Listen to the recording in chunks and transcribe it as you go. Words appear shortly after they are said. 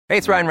Hey,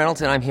 it's Ryan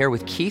Reynolds, and I'm here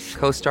with Keith,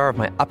 co-star of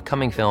my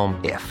upcoming film,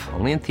 If,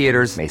 only in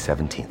theaters May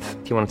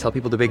 17th. Do you want to tell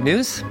people the big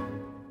news?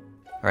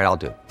 All right, I'll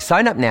do it.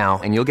 Sign up now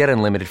and you'll get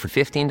unlimited for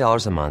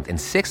 $15 a month and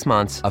 6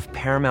 months of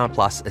Paramount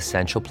Plus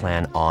Essential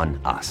Plan on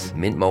us.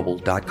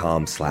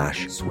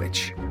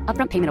 MintMobile.com/switch.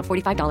 Upfront payment of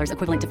 $45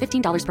 equivalent to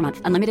 $15 per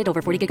month. Unlimited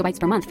over 40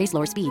 gigabytes per month. Face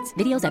lower speeds.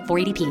 Videos at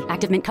 480p.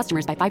 Active Mint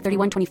customers by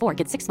 531.24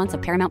 get 6 months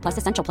of Paramount Plus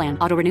Essential Plan.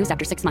 Auto renews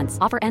after 6 months.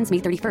 Offer ends May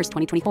 31st,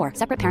 2024.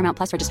 Separate Paramount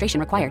Plus registration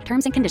required.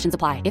 Terms and conditions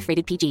apply if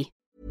rated PG.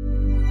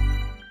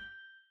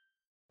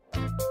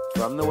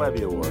 From the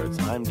Webby Awards,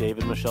 I'm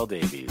David Michelle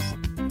Davies.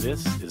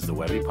 This is the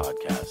Webby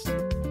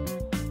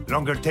Podcast.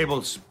 Longer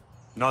tables,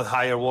 not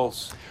higher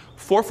walls.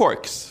 4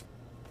 forks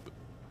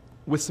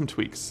with some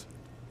tweaks.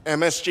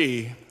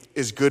 MSG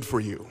is good for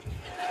you.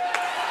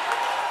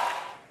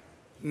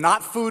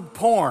 Not food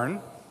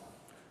porn,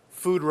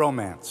 food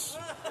romance.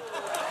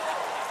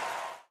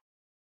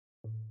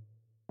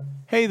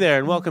 Hey there,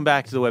 and welcome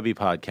back to the Webby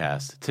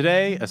Podcast.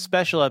 Today, a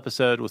special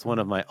episode with one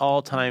of my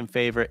all-time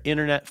favorite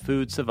internet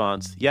food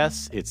savants.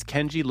 Yes, it's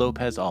Kenji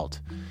Lopez-Alt.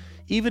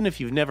 Even if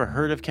you've never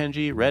heard of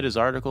Kenji, read his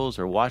articles,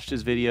 or watched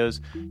his videos,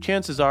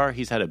 chances are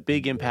he's had a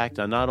big impact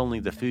on not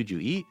only the food you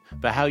eat,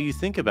 but how you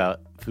think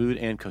about food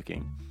and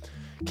cooking.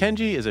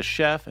 Kenji is a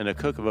chef and a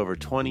cook of over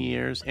 20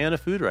 years and a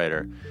food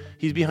writer.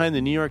 He's behind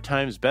the New York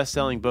Times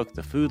best-selling book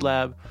The Food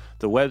Lab,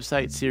 the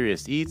website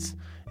Serious Eats,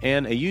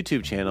 and a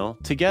YouTube channel.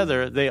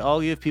 Together, they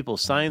all give people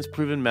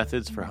science-proven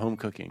methods for home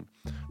cooking.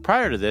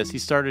 Prior to this, he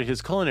started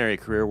his culinary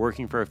career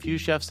working for a few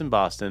chefs in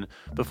Boston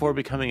before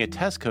becoming a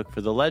test cook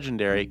for the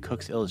legendary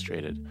Cooks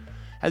Illustrated.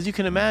 As you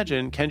can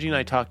imagine, Kenji and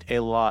I talked a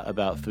lot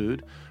about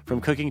food, from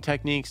cooking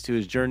techniques to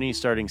his journey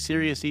starting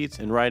Serious Eats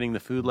and writing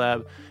The Food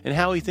Lab, and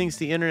how he thinks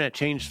the internet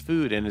changed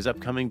food in his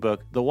upcoming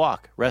book, The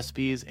Wok,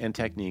 Recipes and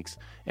Techniques,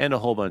 and a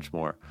whole bunch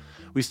more.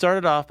 We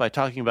started off by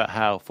talking about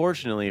how,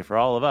 fortunately for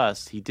all of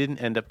us, he didn't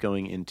end up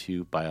going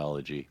into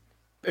biology.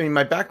 I mean,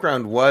 my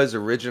background was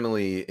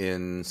originally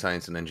in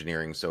science and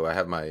engineering, so I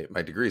have my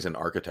degrees in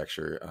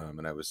architecture, and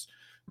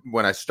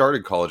when I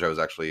started college, I was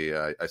actually,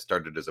 I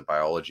started as a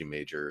biology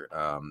major,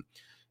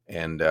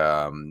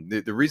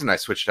 the reason I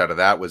switched out of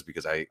that was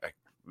because I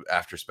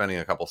after spending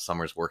a couple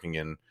summers working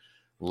in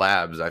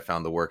labs, I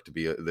found the work to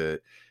be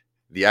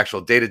the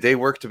actual day-to-day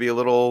work to be a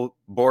little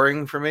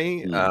boring for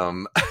me.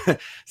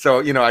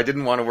 So, I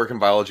didn't want to work in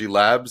biology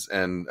labs.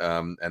 And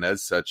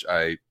as such,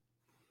 I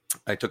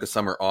took a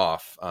summer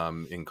off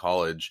in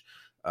college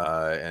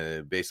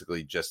and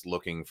basically just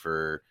looking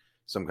for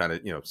some kind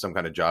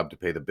of job to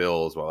pay the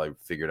bills while I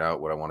figured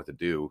out what I wanted to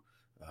do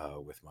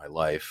with my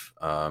life.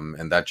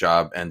 And that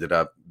job ended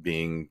up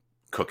being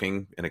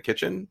cooking in a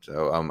kitchen.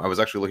 So I was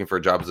actually looking for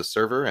a job as a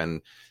server,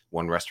 and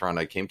one restaurant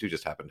I came to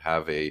just happened to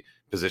have a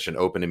position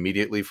open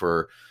immediately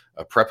for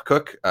a prep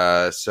cook.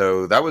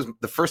 So that was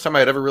the first time I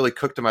had ever really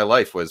cooked in my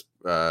life.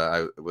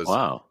 I was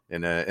Wow.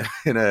 in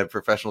a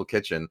professional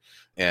kitchen,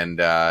 and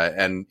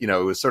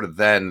it was sort of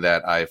then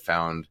that I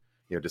found,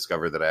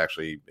 discovered that I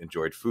actually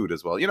enjoyed food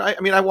as well.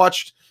 I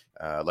watched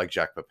like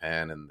Jacques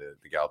Pepin and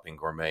the Galloping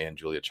Gourmet and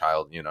Julia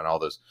Child, and all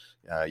those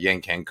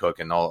Yang Can Cook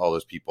and all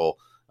those people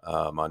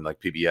on like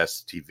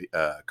PBS TV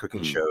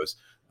cooking shows.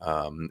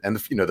 And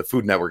the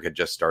Food Network had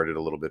just started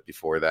a little bit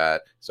before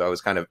that. So I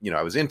was kind of,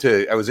 I was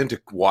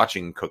into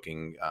watching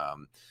cooking,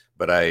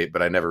 but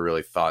I never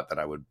really thought that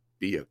I would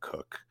be a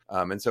cook.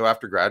 And so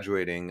after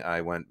graduating,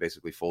 I went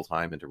basically full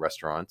time into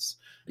restaurants.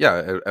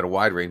 Yeah, at a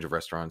wide range of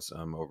restaurants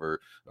over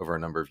a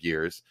number of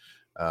years.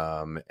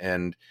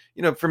 And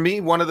for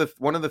me, one of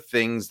the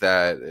things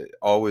that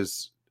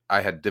always I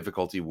had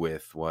difficulty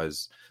with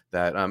was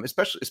that,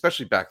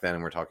 especially back then,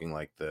 and we're talking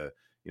like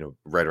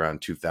right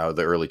around 2000,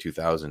 the early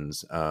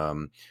 2000s.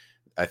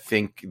 I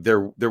think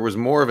there was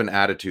more of an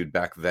attitude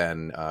back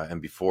then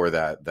and before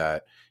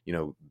that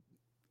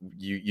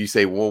you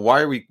say, well,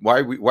 why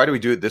do we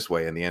do it this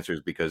way? And the answer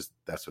is because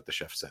that's what the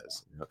chef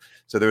says.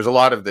 So there's a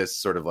lot of this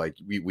sort of like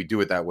we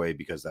do it that way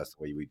because that's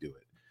the way we do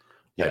it.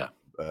 Yeah.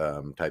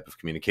 Type of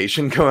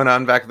communication going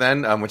on back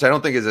then, which I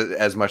don't think is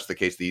as much the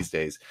case these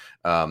days.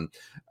 But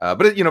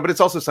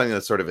it's also something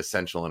that's sort of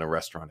essential in a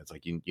restaurant. It's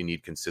like you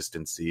need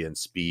consistency and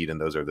speed,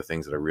 and those are the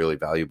things that are really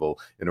valuable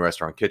in a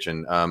restaurant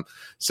kitchen.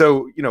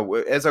 So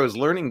as I was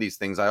learning these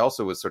things, I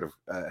also was sort of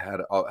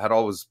had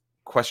always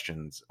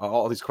questions,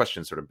 all these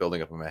questions sort of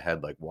building up in my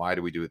head, like why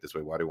do we do it this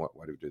way? Why do we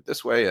do it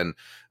this way? And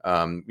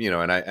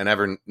and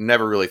I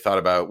never really thought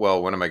about,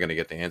 well, when am I going to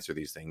get to answer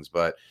these things?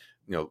 But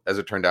as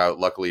it turned out,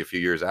 luckily a few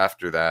years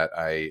after that,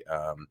 I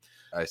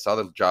saw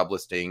the job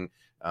listing.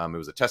 It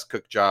was a test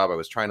cook job. I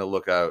was trying to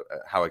look out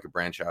how I could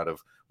branch out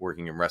of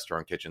working in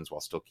restaurant kitchens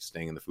while still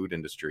staying in the food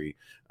industry.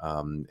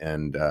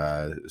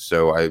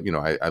 So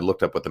I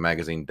looked up what the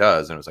magazine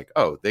does, and I was like,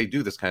 oh, they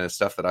do this kind of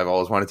stuff that I've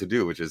always wanted to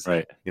do, which is,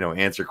 right,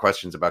 answer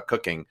questions about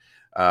cooking.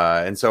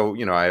 And so,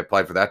 I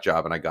applied for that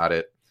job and I got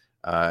it.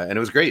 And it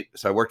was great.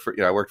 So I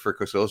worked for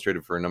Cooks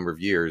Illustrated for a number of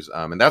years.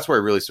 And that's where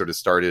I really sort of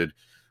started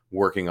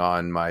working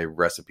on my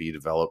recipe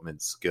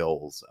development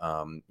skills.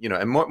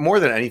 And more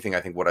than anything, I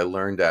think what I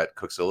learned at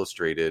Cooks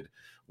Illustrated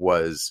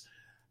was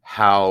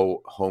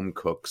how home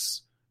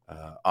cooks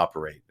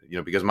operate,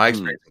 because my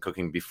experience in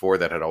cooking before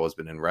that had always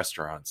been in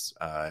restaurants,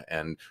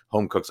 and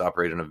home cooks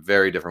operate in a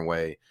very different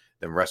way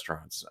than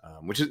restaurants,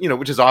 which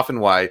is often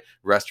why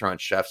restaurant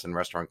chefs and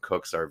restaurant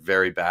cooks are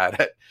very bad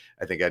at,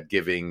 I think, at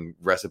giving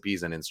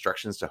recipes and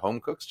instructions to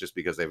home cooks, just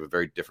because they have a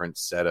very different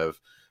set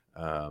of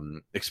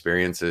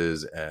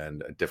experiences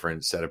and a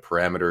different set of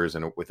parameters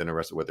and within a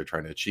recipe, what they're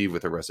trying to achieve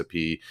with a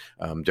recipe,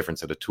 different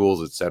set of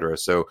tools, etc.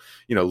 So,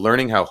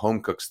 learning how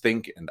home cooks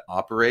think and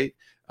operate,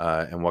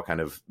 and what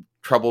kind of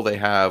trouble they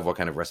have, what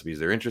kind of recipes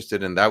they're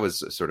interested in. That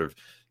was a sort of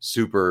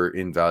super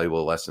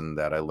invaluable lesson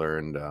that I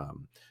learned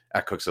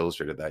at Cooks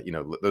Illustrated, that,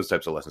 those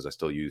types of lessons I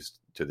still use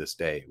to this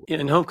day. Yeah,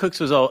 and Home Cooks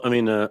was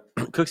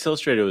Cooks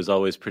Illustrated was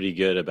always pretty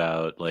good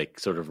about like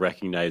sort of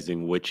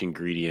recognizing which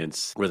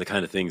ingredients were the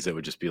kind of things that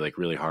would just be like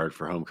really hard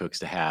for home cooks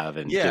to have,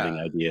 and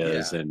giving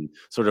ideas and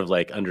sort of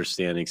like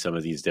understanding some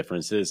of these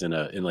differences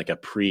in like a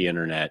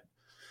pre-internet.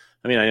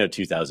 I mean, I know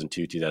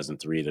 2002,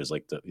 2003, there's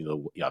like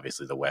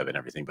obviously the web and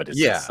everything, but it's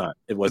not,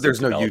 it wasn't.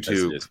 There's no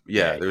YouTube.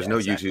 There's no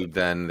exactly. YouTube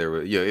then. There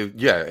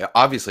was,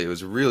 obviously it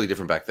was really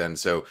different back then.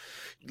 So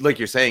like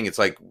you're saying, it's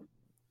like,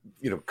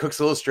 Cooks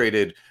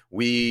Illustrated,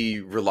 we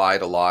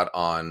relied a lot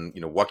on,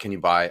 what can you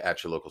buy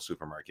at your local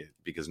supermarket,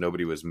 because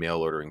nobody was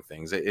mail ordering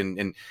things.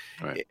 And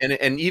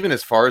even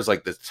as far as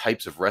like the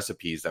types of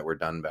recipes that were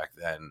done back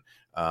then,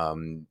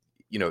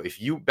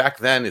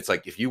 it's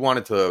like, if you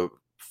wanted to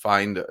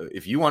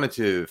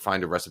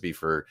find a recipe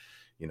for,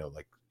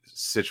 like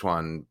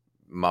Sichuan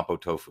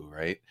mapo tofu,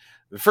 right?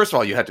 First of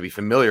all, you had to be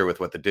familiar with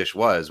what the dish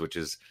was, which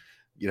is,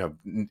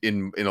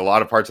 in a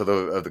lot of parts of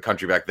the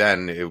country back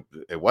then,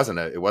 it wasn't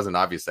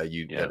obvious that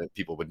that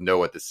people would know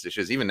what this dish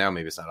is. Even now,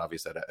 maybe it's not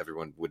obvious that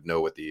everyone would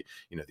know what the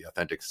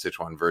authentic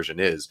Sichuan version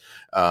is.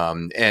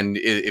 And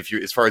if you,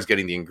 as far as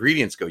getting the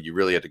ingredients go, you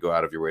really had to go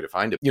out of your way to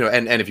find it.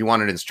 And if you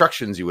wanted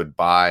instructions, you would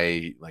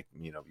buy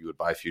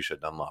Fuchsia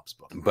Dunlop's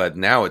book. But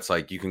now it's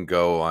like you can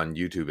go on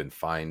YouTube and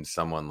find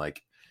someone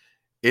like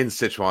in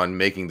Sichuan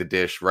making the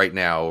dish right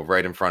now,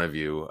 right in front of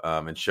you,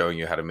 and showing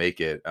you how to make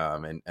it.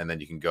 And then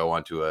you can go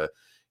onto a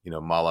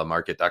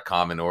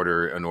malamarket.com and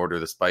order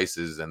the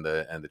spices and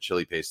the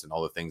chili paste and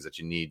all the things that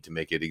you need to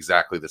make it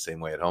exactly the same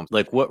way at home.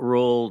 Like, what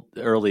role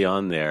early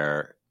on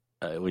there,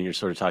 when you're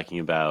sort of talking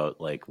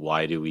about like,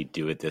 why do we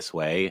do it this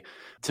way?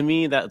 To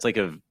me, that's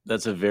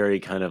a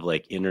very kind of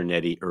like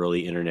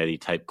early internety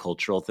type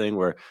cultural thing,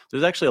 where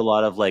there's actually a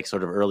lot of like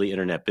sort of early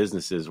internet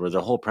businesses where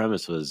the whole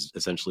premise was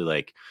essentially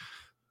like,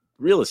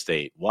 real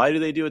estate, why do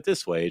they do it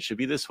this way? It should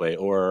be this way.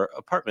 Or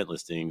apartment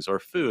listings, or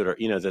food, or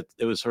that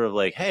it was sort of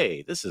like,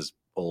 hey, this is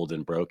old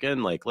and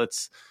broken, like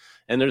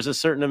and there's a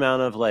certain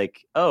amount of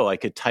like, oh, I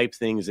could type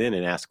things in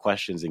and ask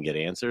questions and get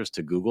answers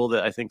to Google,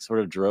 that I think sort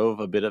of drove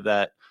a bit of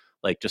that,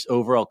 like, just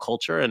overall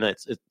culture. And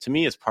to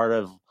me, it's part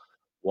of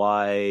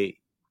why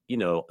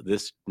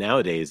this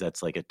nowadays,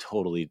 that's like a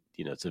totally,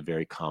 it's a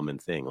very common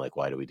thing. Like,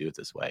 why do we do it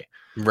this way?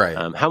 Right.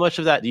 How much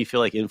of that do you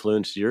feel like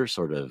influenced your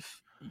sort of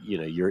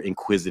your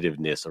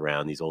inquisitiveness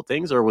around these old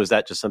things? Or was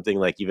that just something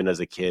like, even as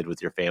a kid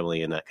with your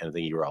family and that kind of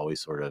thing, you were always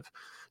sort of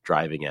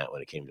driving at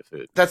when it came to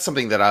food? That's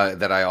something that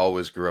I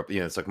always grew up,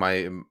 it's like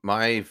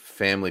my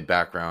family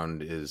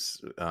background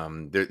is,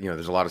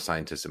 there's a lot of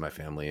scientists in my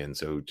family. And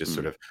so just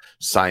sort of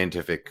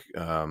scientific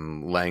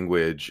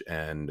language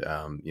and,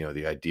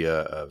 the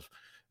idea of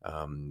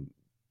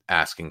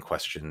asking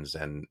questions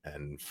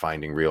and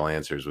finding real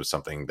answers was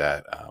something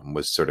that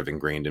was sort of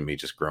ingrained in me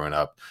just growing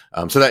up.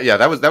 So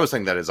that was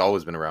something that has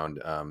always been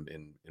around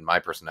in my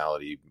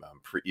personality,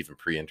 even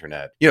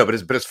pre-internet.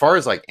 But as far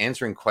as like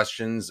answering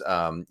questions,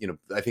 I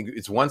think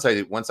it's once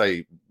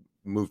I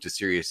moved to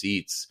Serious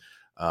Eats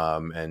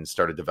and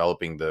started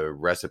developing the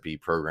recipe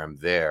program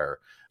there,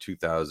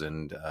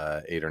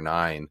 2008 or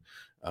 9.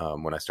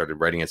 When I started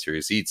writing at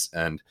Serious Eats,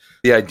 and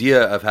the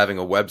idea of having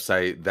a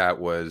website that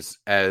was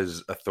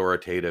as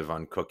authoritative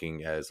on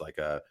cooking as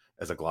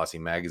a glossy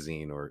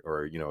magazine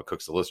or a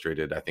Cooks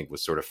Illustrated, I think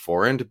was sort of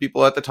foreign to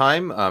people at the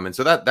time. And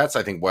so that's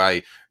I think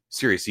why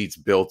Serious Eats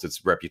built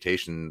its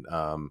reputation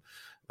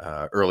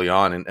early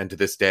on and to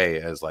this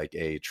day as like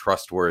a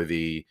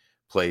trustworthy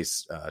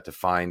place to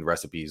find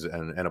recipes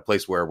and a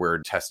place where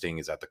testing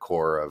is at the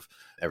core of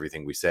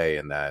everything we say,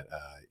 and that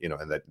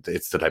and that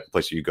it's the type of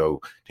place you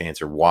go to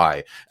answer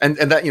why, and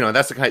that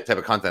that's the type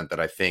of content that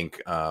I think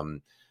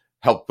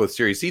helped both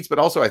Serious Eats, but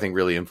also I think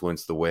really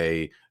influenced the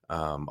way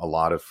a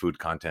lot of food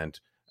content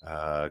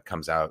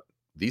comes out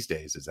these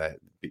days. Is that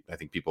I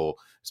think people,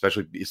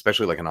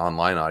 especially like an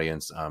online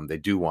audience, they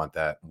do want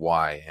that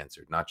why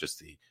answered, not just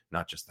the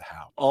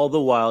how. All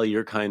the while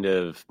you're kind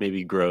of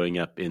maybe growing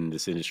up in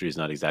this industry is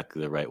not exactly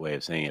the right way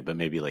of saying it, but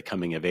maybe like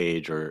coming of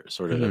age or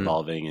sort of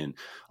evolving, and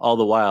all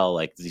the while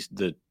like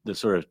the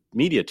sort of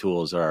media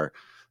tools are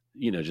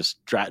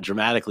just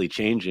dramatically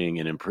changing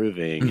and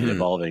improving and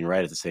evolving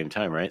right at the same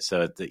time, right?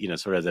 So at the,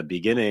 sort of at the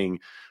beginning,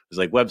 there's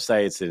like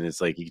websites, and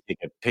it's like you can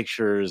take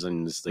pictures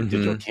and it's like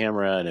digital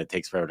camera, and it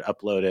takes forever to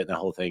upload it and the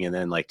whole thing. And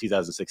then like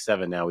 2006,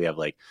 2007, now we have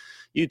like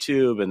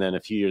YouTube. And then a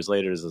few years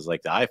later, there's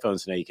like the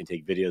iPhones. So now you can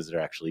take videos that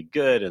are actually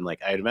good. And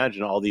like, I'd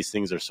imagine all these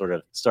things are sort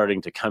of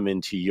starting to come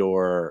into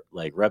your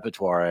like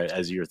repertoire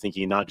as you're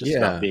thinking, not just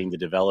about being the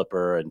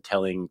developer and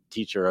telling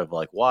teacher of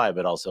like why,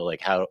 but also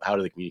like how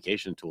do the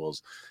communication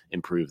tools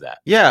improve that?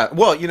 Yeah.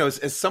 Well,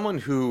 as someone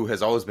who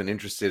has always been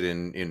interested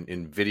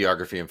in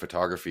videography and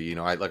photography,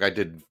 I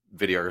did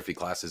videography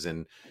classes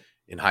in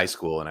high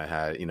school, and I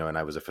had, and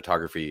I was a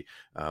photography,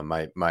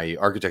 my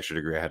architecture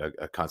degree, I had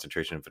a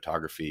concentration in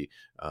photography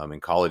in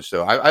college.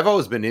 So I've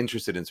always been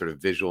interested in sort of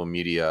visual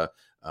media,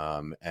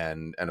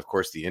 and of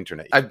course the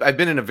internet. I've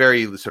been in a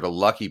very sort of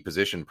lucky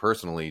position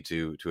personally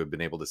to have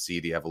been able to see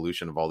the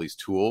evolution of all these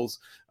tools,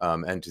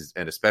 and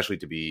especially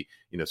to be,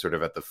 sort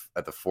of at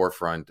the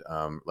forefront,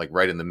 like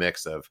right in the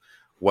mix of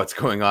what's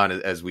going on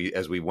as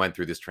we went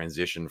through this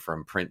transition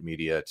from print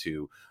media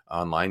to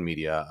online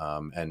media,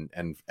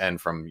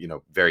 and from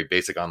very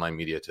basic online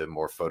media to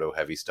more photo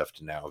heavy stuff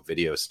to now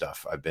video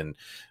stuff. I've been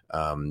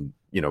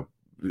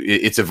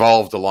it's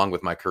evolved along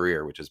with my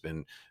career, which has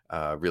been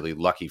really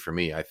lucky for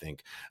me, I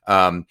think.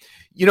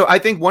 I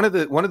think one of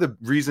the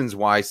reasons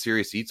why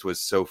Serious Eats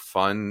was so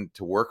fun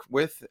to work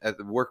with at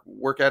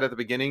the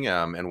beginning,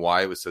 and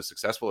why it was so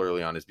successful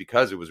early on, is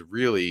because it was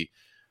really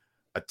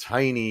a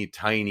tiny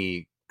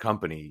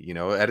company.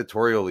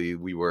 Editorially,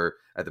 we were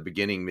at the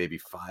beginning maybe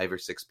 5 or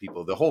 6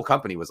 people. The whole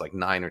company was like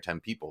 9 or 10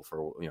 people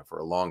for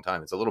a long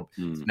time. It's a little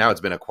now it's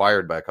been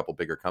acquired by a couple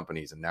bigger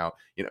companies, and now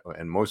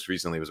and most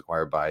recently it was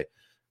acquired by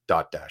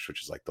Dotdash,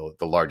 which is like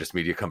the largest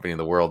media company in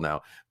the world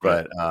now.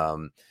 But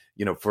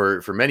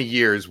for many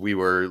years we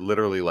were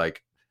literally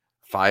like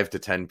 5 to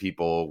 10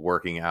 people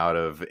working out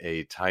of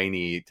a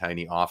tiny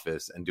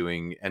office and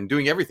doing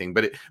everything.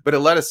 But it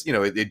let us,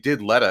 it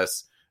did let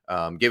us,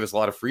 gave us a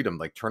lot of freedom,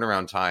 like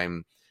turnaround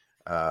time.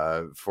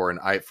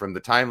 From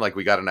the time like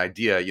we got an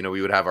idea,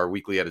 we would have our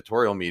weekly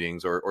editorial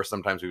meetings, or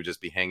sometimes we would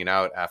just be hanging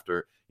out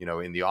after,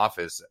 in the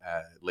office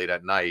late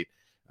at night,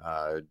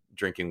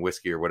 drinking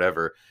whiskey or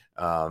whatever,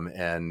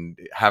 and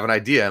have an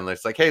idea, and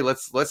it's like, hey,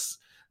 let's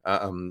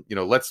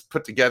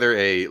put together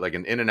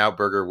an In-N-Out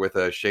burger with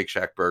a Shake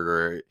Shack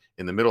burger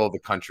in the middle of the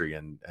country,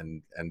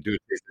 and do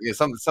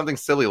something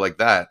silly like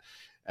that.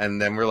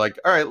 And then we're like,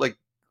 all right, like,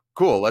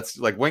 cool, let's,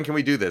 like, when can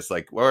we do this?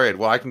 Like, all right,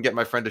 well, I can get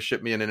my friend to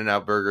ship me an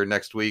In-N-Out burger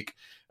next week.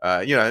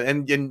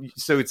 And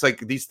so it's like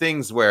these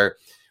things where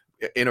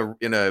in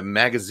a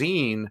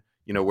magazine,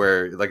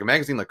 where like a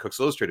magazine like Cooks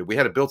Illustrated, we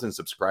had a built-in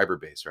subscriber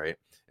base, right?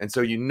 And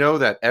so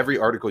that every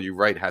article you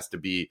write has to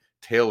be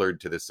tailored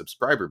to this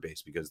subscriber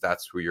base, because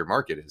that's who your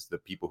market is, the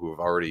people who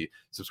have already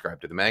subscribed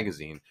to the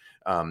magazine.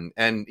 And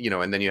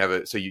then you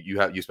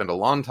have you spend a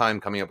long time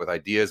coming up with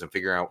ideas and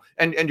figuring out,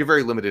 and you're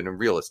very limited in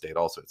real estate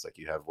also. It's like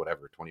you have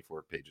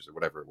 24 pages or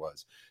whatever it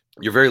was.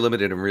 You're very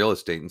limited in real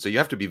estate. And so you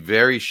have to be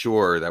very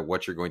sure that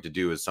what you're going to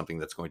do is something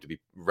that's going to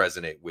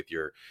resonate with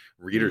your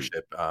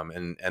readership.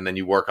 And then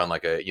you work on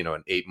like an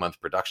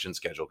 8-month production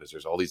schedule, because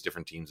there's all these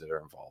different teams that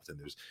are involved, and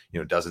there's,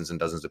 dozens and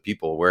dozens of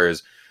people.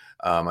 Whereas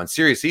on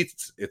Serious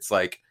Eats, it's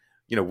like,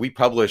 we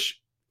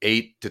publish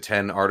 8 to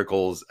 10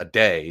 articles a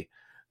day.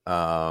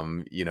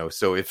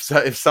 So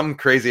if some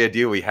crazy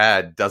idea we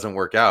had doesn't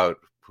work out,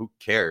 who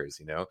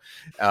cares?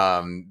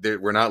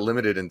 We're not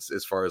limited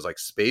as far as like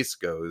space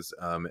goes.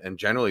 And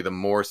generally, the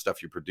more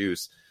stuff you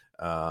produce,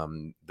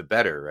 the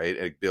better,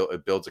 right?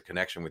 It builds a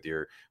connection with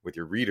your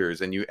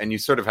readers, and you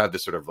sort of have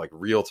this sort of like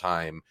real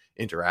time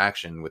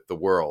interaction with the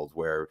world,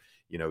 where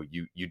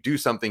you do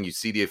something, you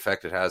see the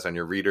effect it has on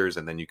your readers,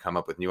 and then you come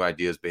up with new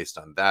ideas based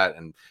on that.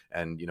 And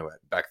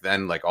back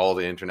then, like all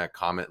the internet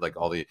like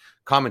all the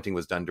commenting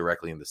was done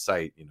directly in the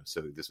site,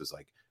 so this was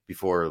like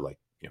before like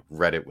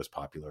Reddit was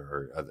popular,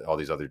 or all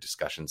these other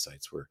discussion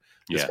sites where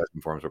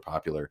discussion forums were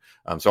popular.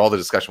 So all the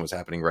discussion was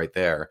happening right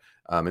there.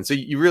 And so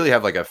you really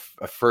have like a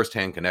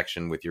firsthand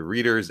connection with your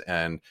readers,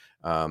 and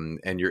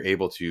you're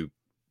able to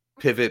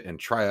pivot and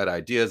try out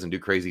ideas and do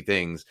crazy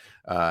things.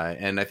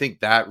 And I think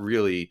that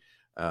really,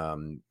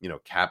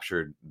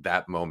 captured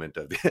that moment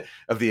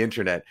of the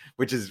internet,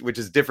 which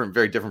is different,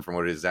 very different from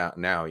what it is out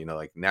now.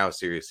 Like now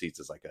Serious Eats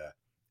is like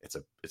it's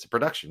a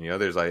production.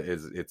 There's like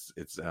it's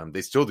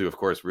they still do, of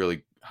course,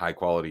 really high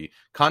quality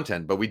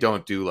content, but we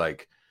don't do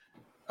like,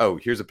 oh,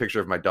 here's a picture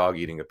of my dog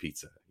eating a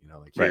pizza.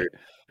 Like here,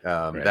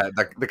 right.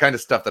 That the kind of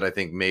stuff that I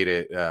think made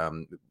it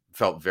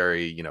felt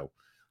very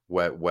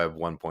web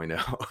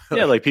 1.0.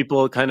 Yeah, like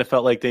people kind of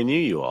felt like they knew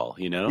you all,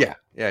 yeah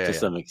to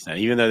some extent,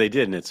 even though they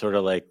didn't. It's sort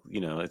of like,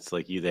 it's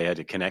like they had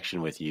a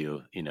connection with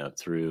you,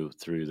 through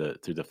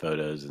the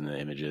photos and the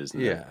images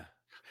and the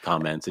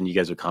comments, and you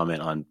guys would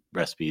comment on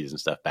recipes and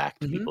stuff back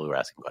to people who are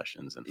asking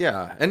questions.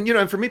 And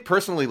and for me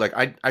personally, like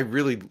I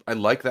really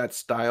like that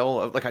style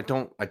of, like, I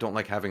don't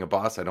like having a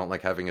boss, I don't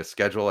like having a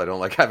schedule, I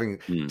don't like having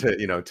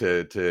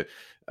to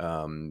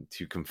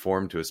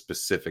conform to a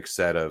specific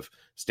set of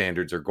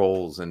standards or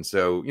goals. And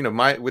so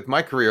with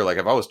my career, like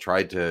I've always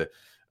tried to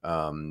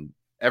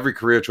every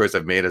career choice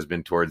I've made has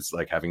been towards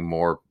like having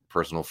more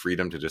personal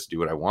freedom to just do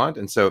what I want.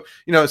 And so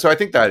so I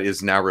think that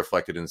is now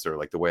reflected in sort of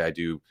like the way I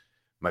do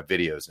my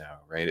videos now,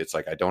 right? It's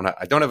like I don't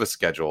have a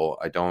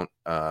schedule.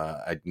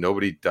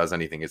 Nobody does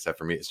anything except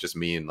for me. It's just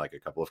me and like a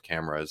couple of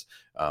cameras.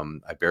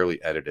 I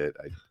barely edit it.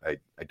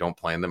 I don't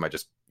plan them. I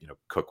just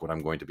cook what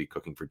I'm going to be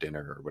cooking for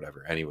dinner or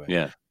whatever. Anyway,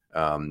 Yeah.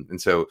 And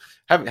so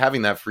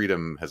having that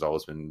freedom has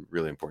always been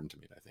really important to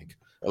me. I think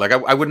like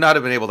I would not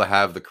have been able to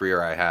have the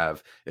career I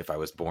have if I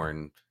was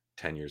born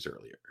 10 years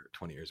earlier or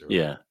 20 years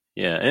earlier. Yeah.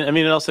 Yeah. And I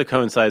mean, it also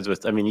coincides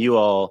with, I mean, you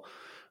all,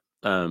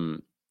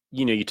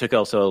 you took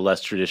also a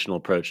less traditional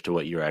approach to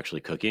what you're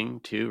actually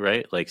cooking too,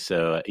 right? Like,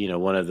 so,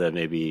 one of the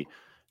maybe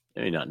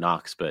not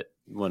knocks, but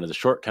one of the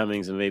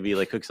shortcomings of maybe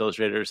like Cooks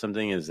Illustrated or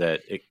something is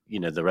that,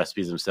 the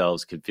recipes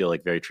themselves could feel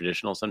like very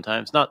traditional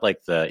sometimes, not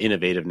like the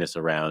innovativeness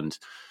around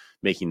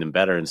making them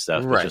better and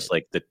stuff, but just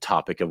like the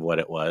topic of what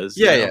it was.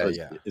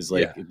 Is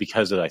like,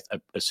 because of, I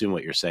assume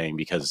what you're saying,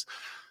 because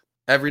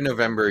every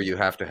November you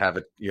have to have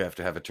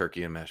a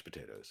turkey and mashed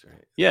potatoes,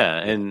 right? Yeah,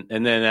 and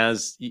then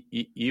as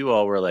you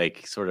all were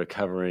like sort of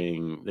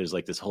covering, there's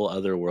like this whole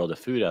other world of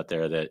food out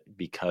there that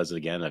because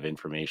again of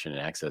information and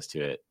access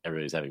to it,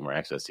 everybody's having more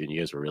access to, and you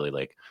guys were really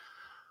like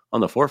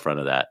on the forefront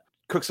of that.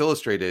 Cooks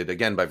Illustrated,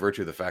 again, by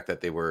virtue of the fact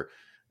that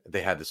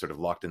they had this sort of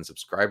locked in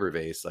subscriber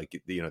base,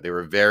 like they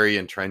were very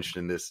entrenched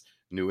in this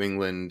New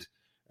England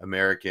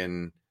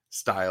American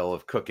style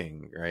of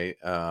cooking, right?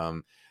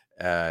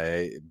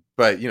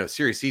 But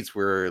Serious Eats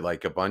were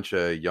like a bunch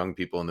of young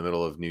people in the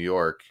middle of New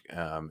York,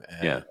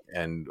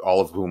 and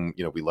all of whom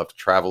we loved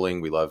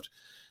traveling. We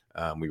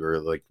were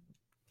like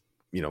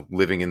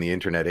living in the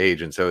internet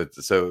age, and so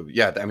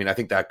I mean, I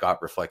think that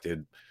got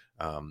reflected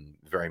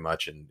very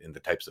much in the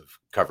types of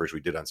coverage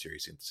we did on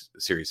Serious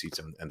Eats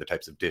and the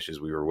types of dishes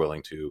we were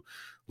willing to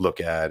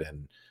look at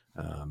and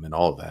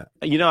all of that.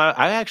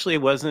 I actually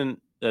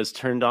wasn't as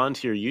turned on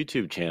to your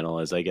YouTube channel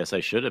as I guess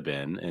I should have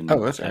been. And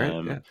that's all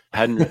right.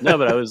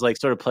 but I was like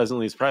sort of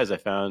pleasantly surprised. I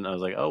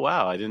was like, oh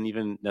wow, I didn't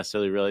even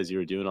necessarily realize you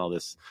were doing all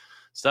this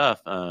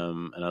stuff.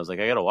 And I was like,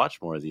 I got to watch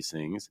more of these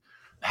things.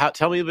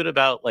 Tell me a bit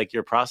about like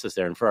your process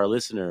there. And for our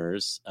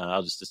listeners,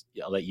 I'll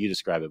let you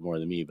describe it more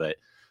than me, but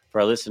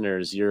for our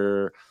listeners,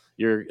 you're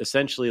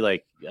essentially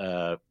like,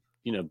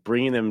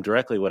 bringing them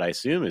directly what I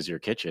assume is your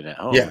kitchen at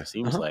home. It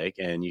seems like,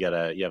 and you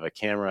have a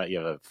camera, you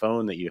have a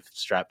phone that you've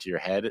strapped to your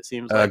head. It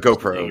seems like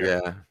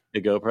GoPro, a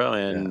GoPro,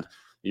 and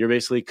you're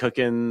basically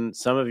cooking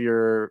some of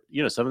your,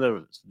 some of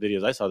the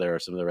videos I saw there are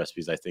some of the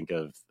recipes I think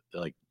of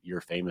like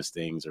your famous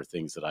things or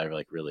things that I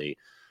like really,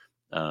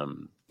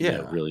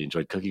 really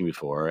enjoyed cooking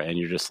before. And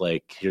you're just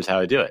like, here's how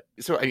I do it.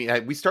 So, I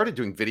mean, we started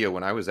doing video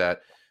when I was at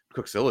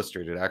Cooks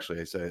Illustrated,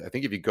 actually. So I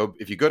think if you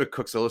go to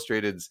Cooks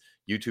Illustrated's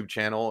YouTube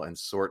channel and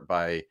sort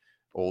by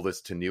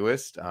oldest to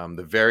newest,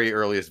 the very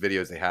earliest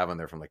videos they have on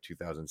there from like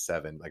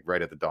 2007, like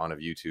right at the dawn of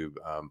YouTube,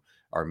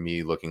 are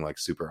me looking like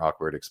super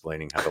awkward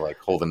explaining how to like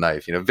hold a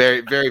knife,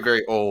 very, very,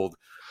 very old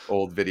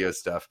video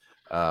stuff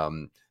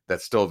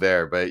that's still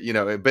there. But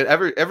but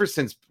ever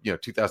since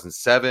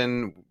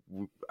 2007,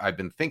 I've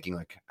been thinking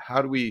like,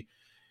 how do we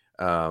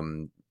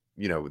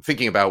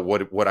thinking about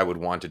what I would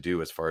want to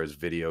do as far as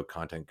video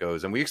content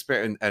goes. And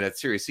and at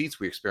Serious Eats,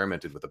 we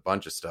experimented with a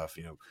bunch of stuff,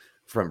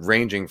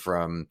 ranging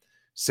from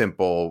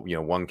simple,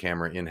 one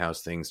camera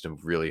in-house things to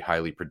really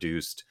highly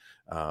produced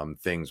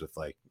things with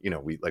like,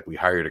 we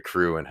hired a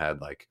crew and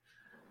had like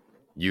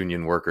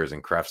union workers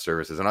and craft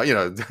services and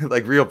all,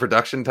 like real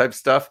production type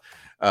stuff.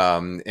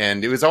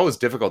 And it was always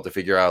difficult to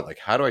figure out like,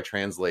 how do I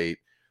translate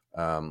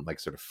like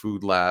sort of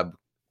food lab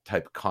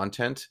type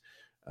content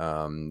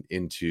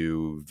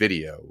into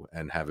video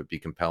and have it be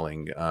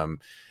compelling.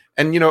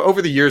 And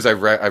over the years,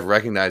 I've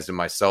recognized in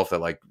myself that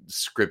like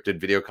scripted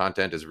video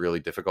content is really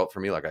difficult for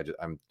me. Like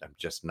I'm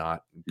just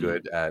not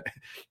good at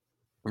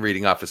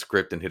reading off a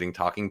script and hitting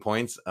talking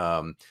points.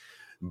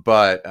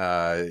 But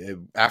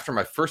after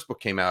my first book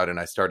came out and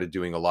I started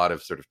doing a lot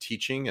of sort of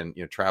teaching and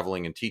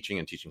traveling and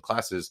teaching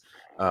classes,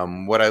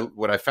 what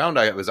I found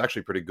I was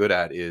actually pretty good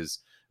at is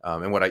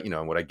and what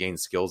I gained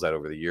skills at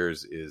over the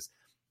years is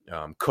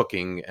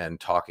cooking and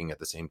talking at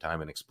the same time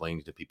and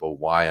explaining to people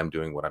why I'm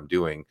doing what I'm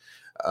doing.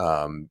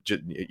 And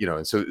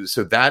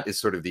so that is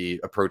sort of the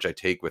approach I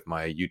take with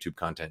my YouTube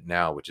content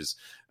now, which is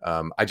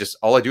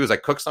all I do is I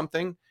cook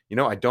something.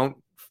 I don't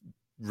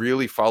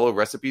really follow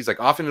recipes.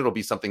 Like often it'll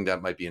be something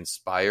that might be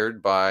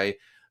inspired by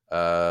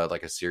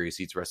like a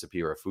Serious Eats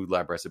recipe or a Food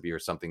Lab recipe or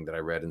something that I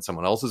read in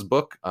someone else's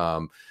book.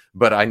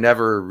 But I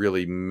never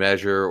really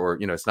measure or,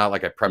 it's not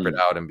like I prep it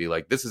out and be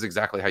like, this is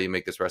exactly how you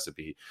make this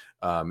recipe.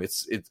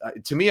 It's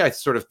to me, I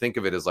sort of think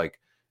of it as like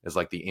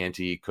the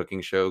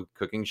anti-cooking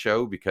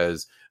show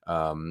because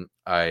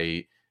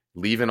I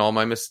leave in all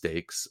my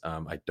mistakes.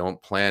 I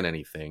don't plan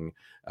anything.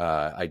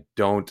 I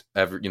don't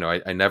ever,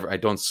 I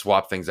don't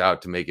swap things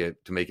out to make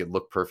it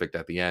look perfect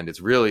at the end. It's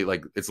really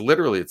like,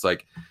 it's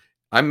like,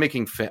 I'm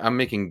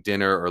making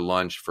dinner or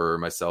lunch for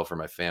myself or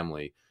my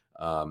family.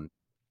 And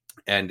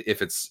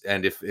if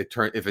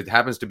it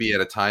happens to be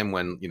at a time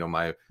when,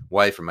 my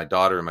wife or my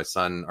daughter or my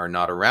son are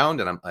not around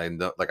and I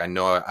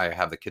know I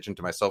have the kitchen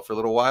to myself for a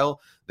little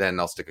while, then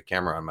I'll stick a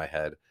camera on my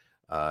head,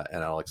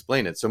 and I'll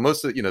explain it. So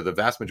most of, the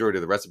vast majority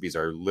of the recipes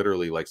are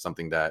literally like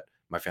something that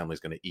my family's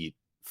going to eat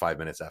 5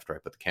 minutes after I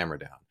put the camera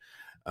down.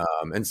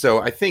 And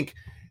so I think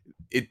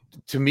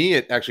to me,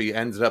 it actually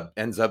ends up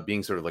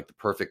being sort of like the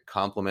perfect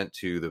complement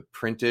to the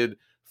printed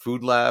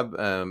Food Lab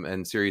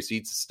and Serious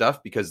Eats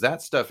stuff, because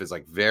that stuff is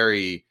like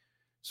very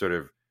sort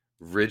of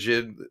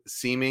rigid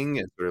seeming,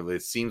 and sort of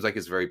it seems like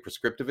it's very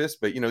prescriptivist.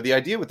 But the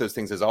idea with those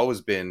things has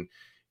always been,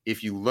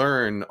 if you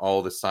learn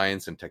all the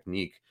science and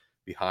technique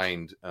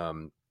behind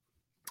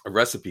a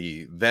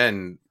recipe,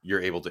 then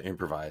you're able to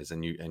improvise,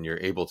 and you're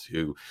able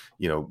to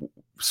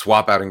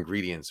swap out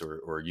ingredients, or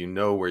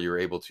where you're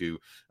able to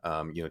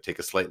take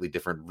a slightly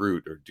different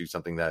route or do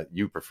something that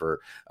you prefer.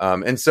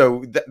 And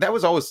so that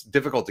was always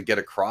difficult to get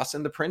across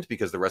in the print,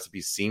 because the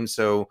recipes seem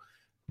so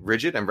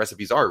rigid, and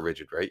recipes are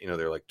rigid, right?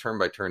 They're like turn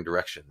by turn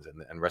directions,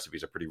 and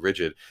recipes are pretty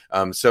rigid.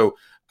 So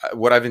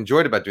what I've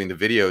enjoyed about doing the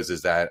videos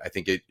is that I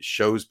think it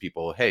shows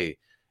people, hey,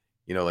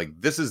 like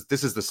this is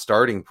the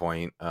starting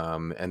point,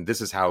 and this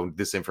is how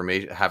this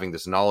information, having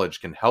this knowledge,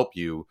 can help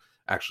you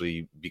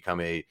actually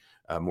become a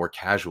more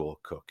casual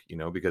cook,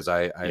 because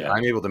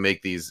I'm able to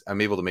make these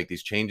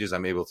changes.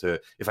 I'm able to,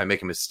 if I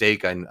make a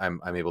mistake, I'm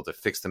able to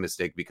fix the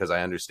mistake, because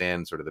I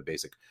understand sort of the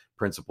basic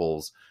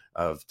principles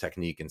of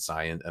technique and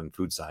science and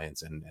food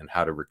science, and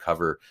how to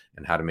recover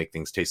and how to make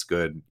things taste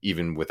good,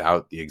 even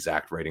without the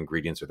exact right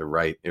ingredients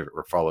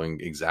or following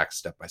exact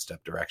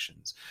step-by-step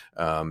directions.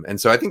 And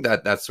so I think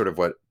that that's sort of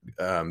what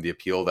the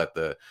appeal that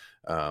the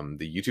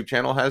YouTube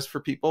channel has for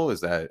people,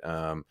 is that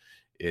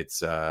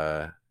it's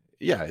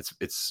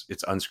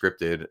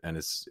unscripted, and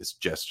it's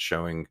just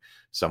showing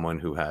someone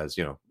who has,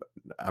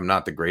 I'm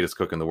not the greatest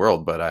cook in the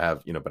world, but I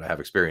have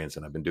experience,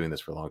 and I've been doing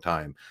this for a long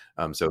time.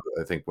 So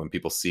I think when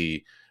people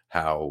see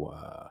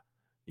how,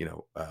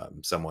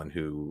 someone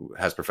who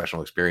has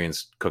professional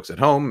experience cooks at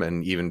home,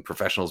 and even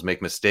professionals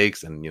make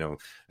mistakes, and,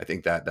 I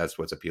think that's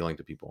what's appealing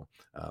to people.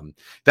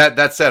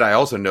 That said, I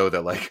also know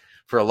that, like,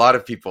 for a lot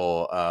of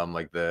people,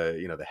 like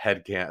the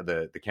head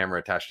the camera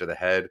attached to the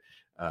head,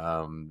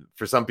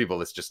 for some people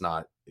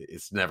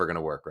it's never going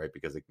to work, right?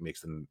 Because it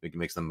makes them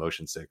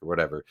motion sick or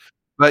whatever.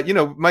 But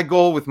my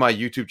goal with my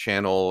YouTube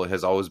channel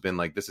has always been,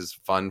 like, this is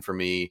fun for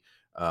me.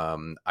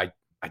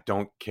 I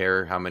don't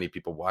care how many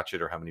people watch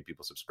it or how many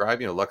people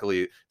subscribe.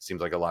 Luckily it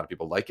seems like a lot of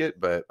people like it,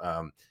 but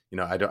I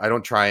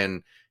don't try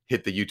and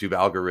hit the YouTube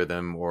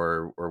algorithm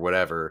or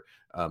whatever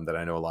that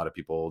I know a lot of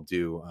people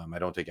do. I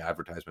don't take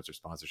advertisements or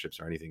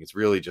sponsorships or anything. It's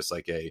really just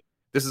like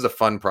this is a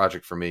fun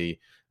project for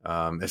me.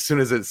 As soon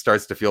as it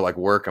starts to feel like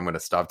work, I'm going to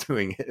stop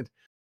doing it.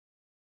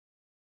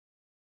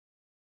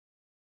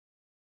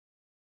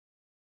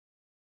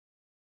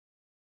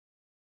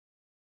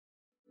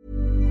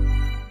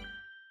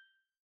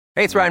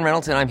 Hey, it's Ryan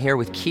Reynolds, and I'm here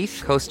with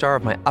Keith, co-star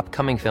of my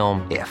upcoming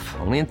film, If,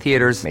 only in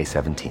theaters May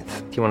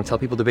 17th. Do you want to tell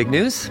people the big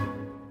news?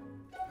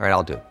 All right,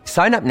 I'll do it.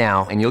 Sign up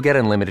now and you'll get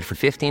unlimited for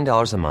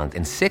 $15 a month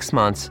and 6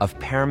 months of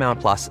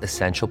Paramount Plus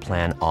Essential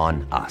Plan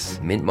on us.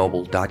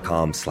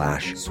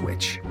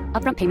 MintMobile.com/switch.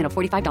 Upfront payment of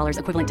 $45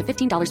 equivalent to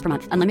 $15 per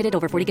month. Unlimited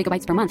over 40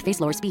 gigabytes per month.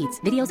 Face lower speeds.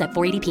 Videos at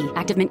 480p.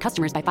 Active Mint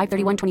customers by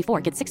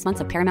 531.24 get 6 months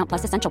of Paramount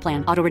Plus Essential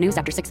Plan. Auto renews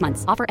after 6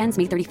 months. Offer ends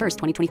May 31st,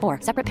 2024.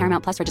 Separate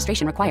Paramount Plus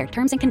registration required.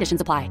 Terms and conditions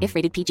apply if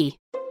rated PG.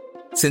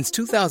 Since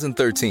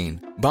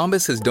 2013,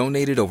 Bombas has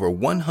donated over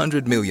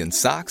 100 million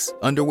socks,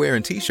 underwear,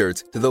 and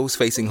T-shirts to those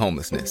facing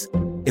homelessness.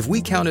 If we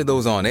counted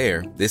those on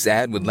air, this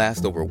ad would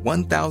last over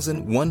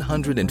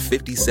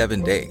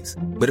 1,157 days.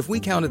 But if we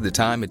counted the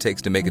time it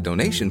takes to make a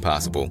donation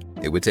possible,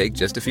 it would take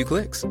just a few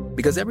clicks.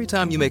 Because every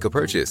time you make a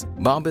purchase,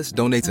 Bombas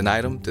donates an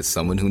item to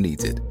someone who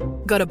needs it.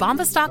 Go to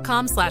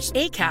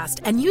bombas.com/ACAST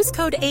and use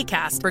code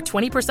ACAST for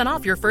 20%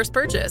 off your first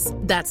purchase.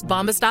 That's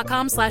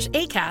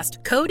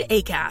bombas.com/ACAST, code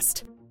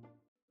ACAST.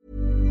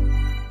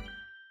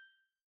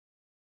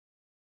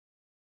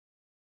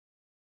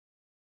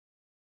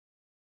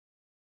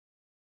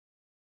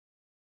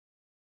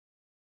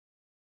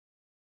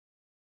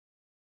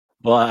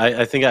 Well,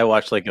 I think I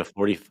watched like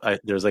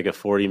there's like a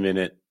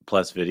 40-minute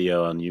plus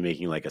video on you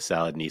making like a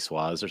salad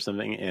niçoise or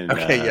something. And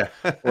Okay, yeah.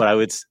 it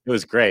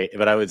was great.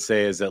 But I would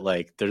say is that,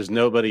 like, there's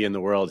nobody in the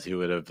world who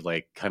would have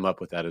like come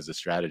up with that as a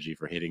strategy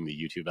for hitting the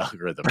YouTube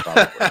algorithm,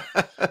 probably.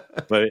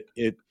 But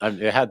it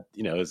had,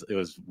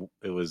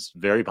 it was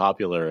very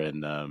popular,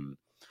 and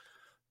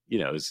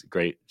it was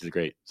great. It's a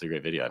great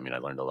video. I mean, I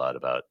learned a lot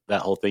about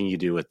that whole thing you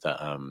do with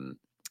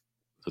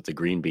the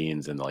green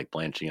beans and the, like,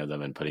 blanching of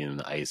them and putting them in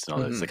the ice and all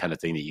that. It's the kind of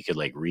thing that you could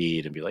like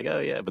read and be like, oh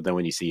yeah. But then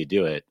when you see you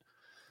do it,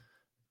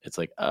 it's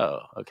like,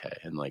 oh, okay.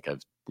 And like,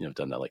 I've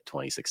done that like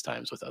 26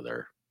 times with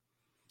other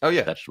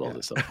vegetables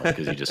at some point.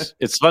 Because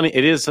it's funny.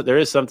 There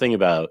is something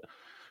about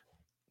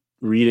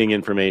reading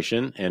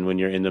information, and when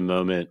you're in the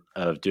moment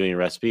of doing a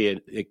recipe,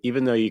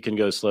 even though you can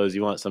go slow as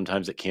you want,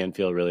 sometimes it can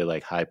feel really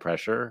like high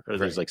pressure, or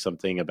there's like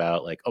something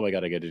about like, oh my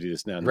God, I got to do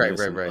this now. Right.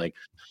 Like,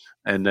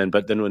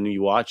 but then when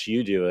you watch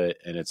you do it,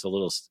 and it's a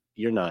little,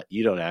 you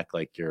don't act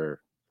like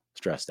you're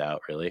stressed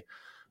out, really.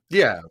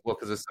 Yeah, well,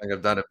 because it's like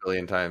I've done it a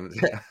billion times.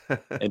 Yeah.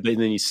 And then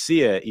you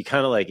see it, you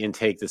kind of like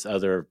intake this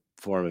other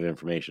form of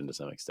information to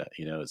some extent.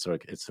 It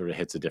sort of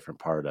hits a different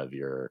part of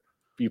your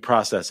you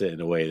process it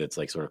in a way that's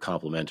like sort of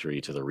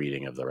complementary to the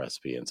reading of the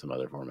recipe in some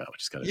other format,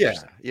 which is kind of Yeah,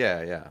 interesting.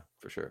 yeah,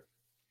 for sure.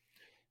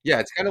 Yeah,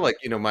 it's kind of like,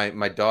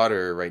 my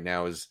daughter right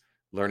now is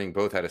learning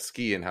both how to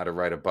ski and how to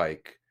ride a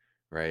bike,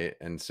 right?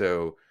 And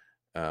so,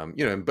 and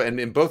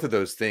in both of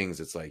those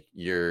things, it's like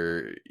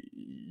you're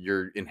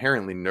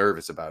inherently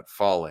nervous about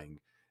falling,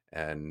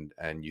 and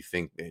you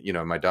think,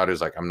 my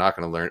daughter's like, I'm not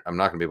going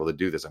to be able to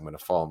do this. I'm going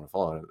to fall,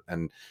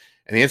 and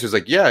the answer is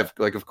like, yeah,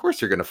 of course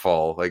you're going to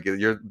fall. Like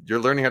you're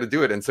learning how to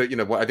do it. And so,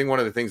 I think one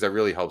of the things that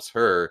really helps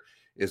her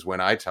is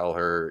when I tell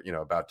her,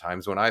 about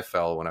times when I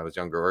fell when I was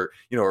younger,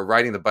 or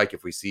riding the bike.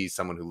 If we see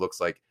someone who looks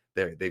like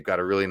they've got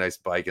a really nice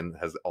bike and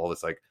has all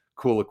this like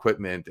cool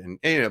equipment, and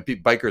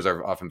bikers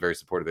are often very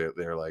supportive.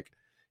 They're like,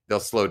 they'll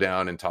slow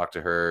down and talk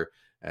to her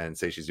and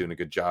say she's doing a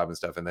good job and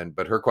stuff.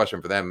 But her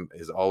question for them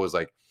is always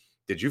like,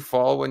 did you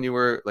fall when you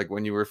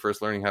were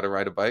first learning how to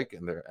ride a bike?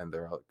 And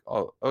they're like,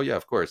 oh yeah,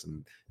 of course.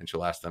 And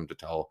she'll ask them to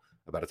tell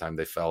about a time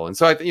they fell. And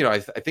so I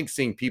think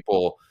seeing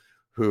people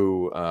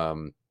who,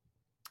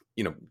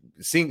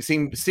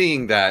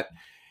 seeing that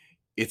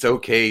it's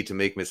okay to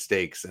make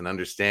mistakes, and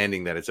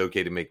understanding that it's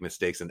okay to make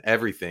mistakes, and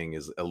everything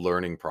is a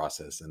learning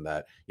process, and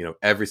that,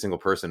 every single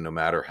person, no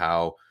matter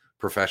how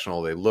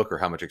professional they look or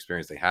how much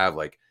experience they have,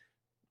 like,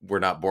 we're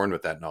not born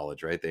with that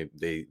knowledge, right?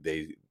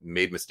 They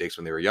made mistakes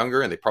when they were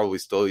younger, and they probably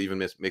still even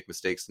make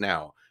mistakes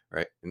now,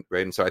 right?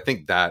 And so I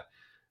think that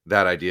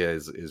idea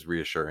is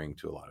reassuring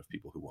to a lot of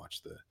people who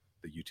watch the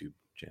YouTube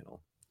channel.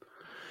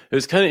 It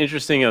was kind of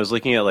interesting. I was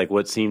looking at like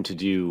what seemed to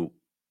do.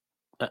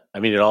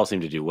 I mean, it all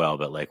seemed to do well,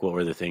 but like, what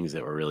were the things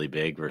that were really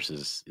big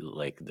versus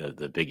like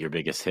your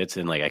biggest hits?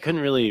 And like, I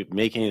couldn't really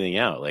make anything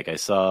out. Like I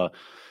saw,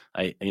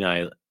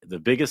 the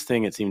biggest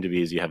thing it seemed to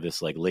be is you have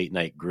this like late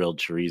night grilled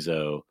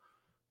chorizo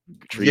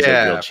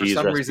grilled cheese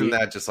for some recipe. reason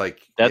that just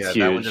like, that's huge.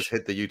 That one just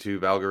hit the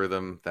YouTube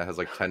algorithm. That has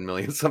like 10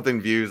 million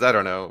something views. I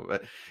don't know,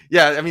 but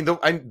yeah, I mean,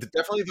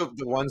 definitely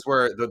the ones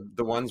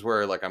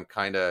where like I'm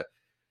kind of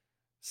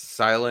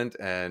silent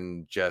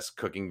and just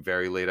cooking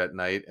very late at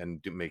night and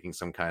making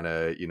some kind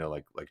of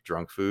like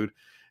drunk food.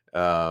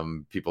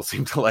 People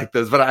seem to like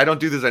those, but I don't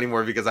do this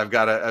anymore because I've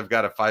got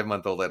a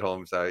 5-month-old at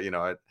home, so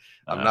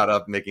I'm not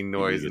up making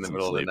noise in the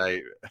middle of the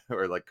night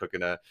or like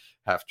cooking a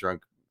half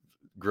drunk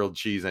grilled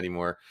cheese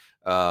anymore.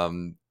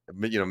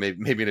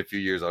 Maybe in a few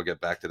years I'll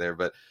get back to there,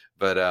 but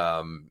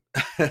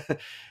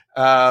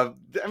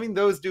I mean,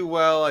 those do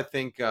well. I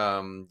think,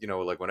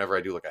 like whenever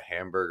I do like a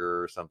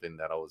hamburger or something,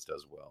 that always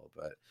does well.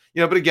 But,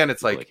 but again,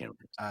 it's like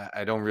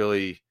I don't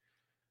really,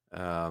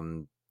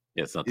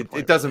 it's not the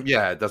point, it doesn't,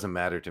 it doesn't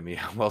matter to me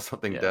how well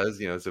something does,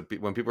 so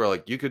when people are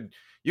like, you could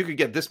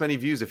get this many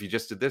views if you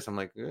just did this, I'm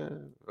like,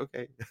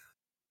 okay.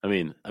 I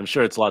mean, I'm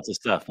sure it's lots of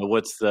stuff, but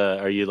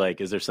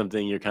is there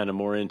something you're kind of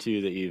more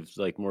into that you've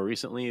like more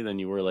recently than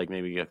you were like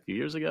maybe a few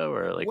years ago,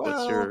 or like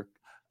what's your...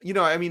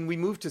 I mean, we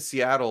moved to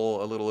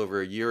Seattle a little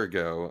over a year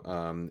ago.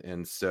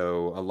 And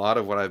so a lot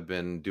of what I've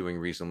been doing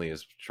recently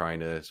is trying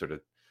to sort of,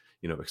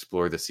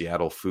 explore the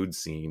Seattle food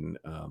scene.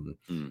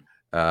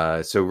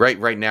 So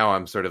right now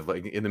I'm sort of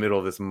like in the middle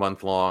of this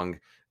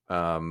month-long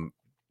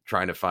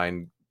trying to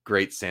find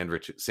great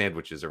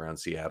sandwiches around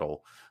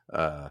Seattle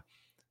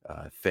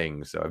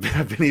thing. So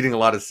I've been eating a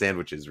lot of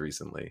sandwiches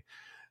recently.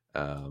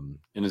 And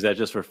is that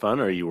just for fun,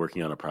 or are you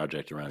working on a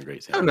project around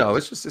great sandwiches? No,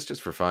 it's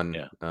just for fun.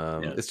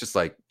 It's just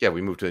like,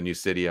 we moved to a new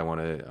city. I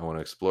want to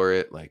explore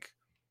it. Like,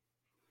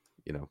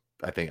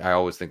 I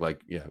always think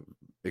like,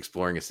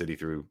 exploring a city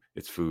through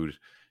its food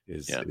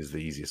is the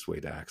easiest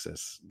way to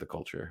access the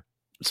culture.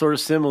 Sort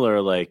of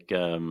similar, like,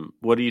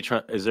 what are you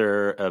trying? Is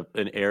there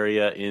an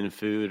area in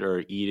food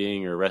or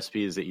eating or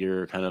recipes that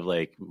you're kind of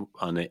like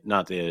on it?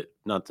 Not the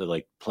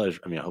like pleasure.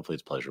 I mean, hopefully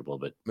it's pleasurable,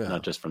 but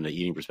not just from the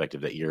eating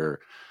perspective that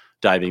you're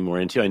diving more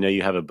into. I know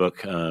you have a book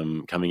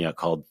coming out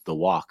called The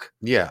Walk.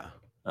 Yeah.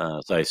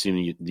 So I assume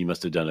you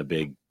must have done a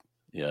big,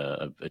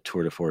 a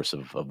tour de force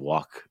of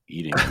walk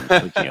eating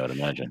and cooking, I would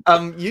imagine.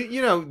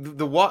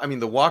 The Walk. I mean,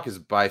 The Walk is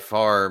by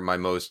far my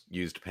most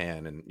used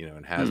pan, and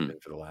and has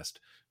been for the last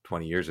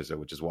 20 years or so,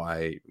 which is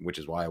why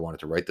I wanted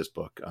to write this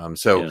book. I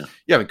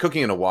mean,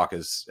 cooking in a wok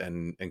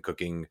and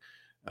cooking,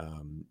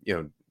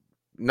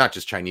 not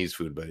just Chinese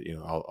food, but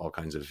all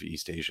kinds of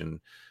East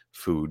Asian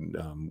food,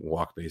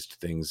 wok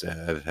based things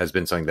has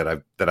been something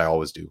that I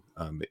always do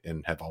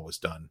and have always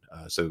done.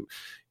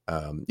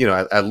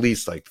 At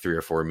least like 3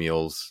 or 4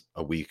 meals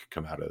a week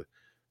come out of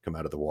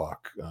the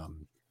wok.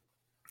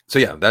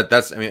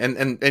 That's I mean,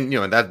 and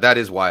that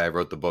is why I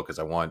wrote the book, is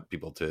I want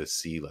people to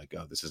see like,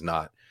 oh, this is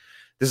not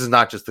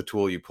just the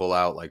tool you pull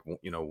out like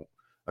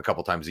a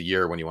couple times a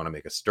year when you want to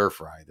make a stir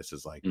fry. This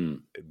is like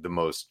the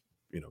most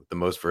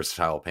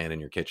versatile pan in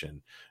your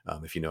kitchen,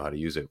 if you know how to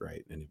use it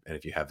right, and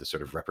if you have this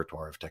sort of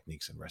repertoire of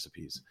techniques and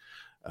recipes.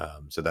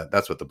 So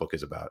that's what the book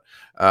is about.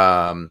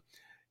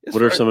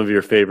 What are some of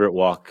your favorite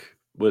wok?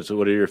 What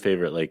are your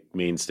favorite like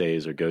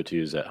mainstays or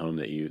go-tos at home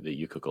that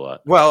you cook a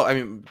lot? Well, I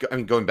mean,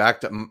 going back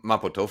to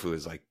mapo tofu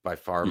is like by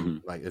far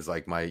like is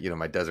like my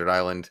my desert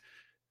island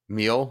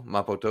meal,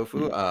 mapo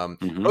tofu.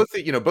 Both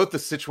the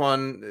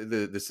Sichuan,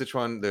 the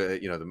Sichuan,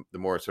 the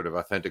more sort of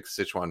authentic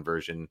Sichuan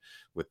version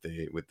with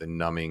the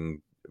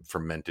numbing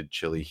fermented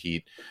chili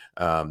heat.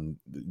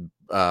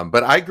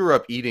 But I grew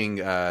up eating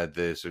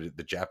the sort of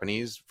the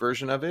Japanese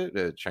version of it,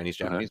 the Chinese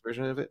Japanese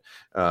version of it.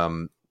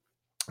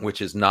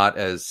 Which is not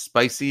as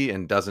spicy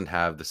and doesn't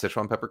have the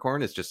Sichuan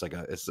peppercorn. It's just like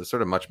it's a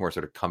sort of much more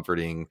sort of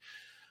comforting,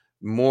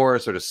 more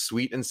sort of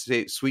sweet and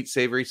sweet,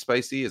 savory,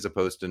 spicy, as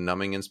opposed to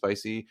numbing and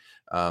spicy.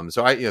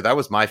 So that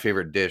was my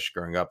favorite dish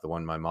growing up, the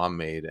one my mom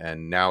made.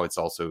 And now it's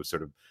also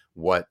sort of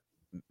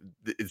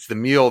it's the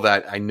meal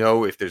that I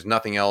know if there's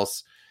nothing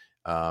else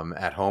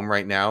at home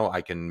right now,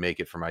 I can make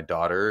it for my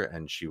daughter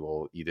and she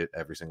will eat it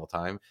every single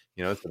time,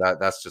 so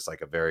that's just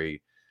like a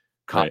very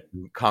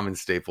common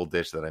staple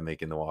dish that I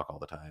make in the wok all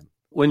the time.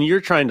 When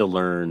you're trying to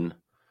learn,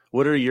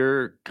 what are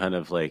your kind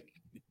of like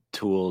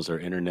tools or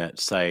internet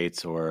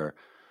sites, or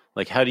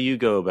like how do you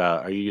go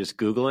about? Are you just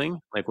Googling?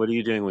 Like, what are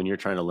you doing when you're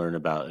trying to learn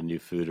about a new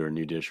food or a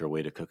new dish or a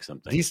way to cook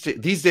something?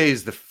 These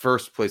days, the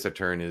first place I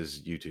turn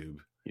is YouTube.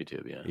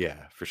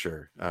 Yeah, for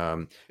sure.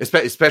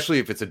 Especially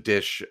if it's a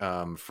dish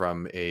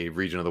from a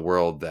region of the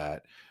world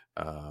that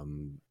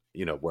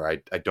where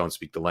I don't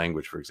speak the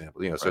language, for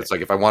example. So it's like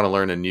if I want to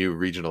learn a new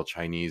regional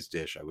Chinese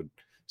dish, I would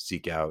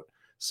seek out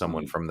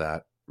someone from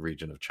that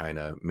region of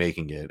China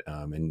making it.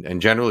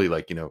 And generally,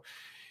 like,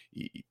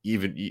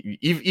 even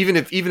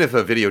if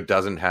a video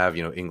doesn't have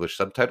English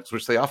subtitles,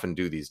 which they often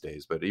do these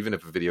days, but even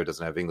if a video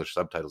doesn't have English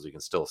subtitles, you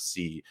can still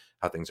see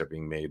how things are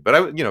being made.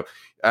 But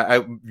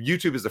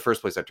YouTube is the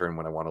first place I turn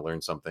when I want to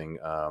learn something,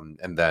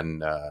 and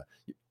then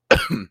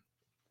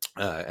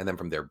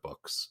from their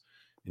books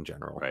in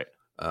general. Right.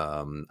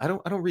 I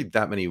don't read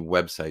that many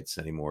websites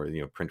anymore,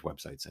 print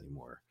websites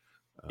anymore.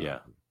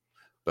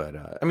 But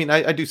I mean,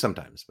 I do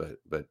sometimes,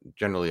 but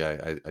generally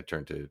I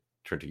turn to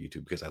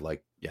YouTube because I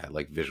like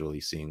visually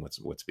seeing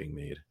what's being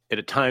made. And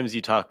at times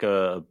you talk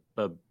a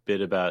bit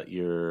about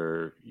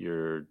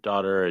your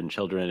daughter and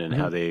children and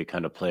how they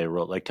kind of play a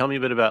role. Like, tell me a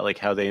bit about like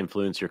how they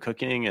influence your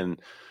cooking, and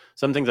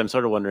some things I'm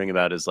sort of wondering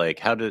about is like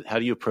how do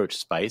you approach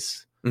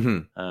spice,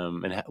 and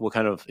what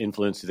kind of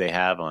influence do they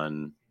have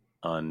on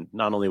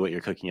not only what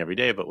you're cooking every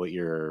day, but what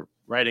you're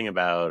writing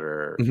about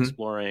or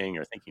exploring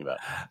or thinking about?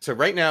 So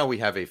right now we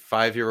have a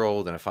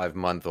 5-year-old and a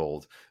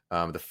 5-month-old.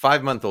 The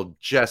 5-month-old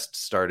just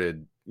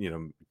started,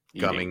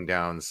 gumming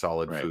down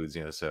solid foods,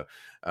 so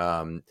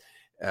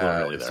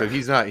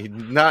he's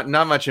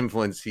not much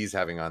influence he's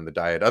having on the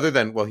diet, other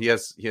than, well, he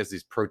has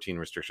these protein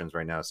restrictions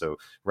right now. So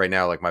right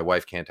now, like, my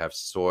wife can't have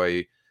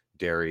soy,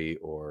 dairy,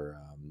 or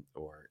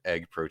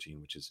egg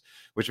protein,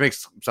 which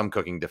makes some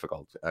cooking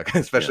difficult,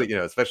 especially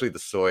especially the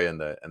soy and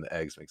the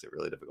eggs makes it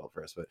really difficult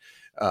for us.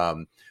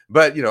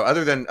 But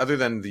other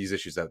than these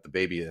issues that the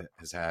baby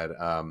has had,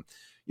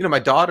 my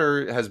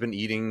daughter has been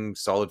eating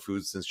solid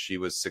foods since she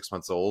was 6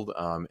 months old,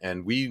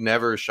 and we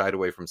never shied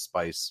away from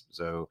spice.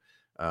 So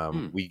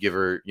we give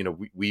her,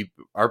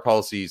 our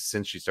policy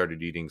since she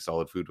started eating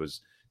solid food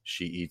was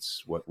she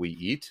eats what we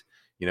eat.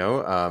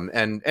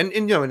 And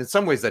in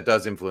some ways that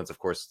does influence, of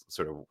course,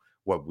 sort of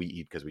what we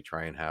eat, because we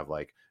try and have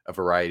like a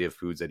variety of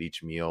foods at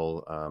each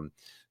meal,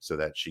 so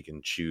that she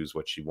can choose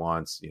what she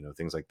wants,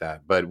 things like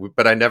that.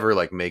 But I never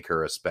like make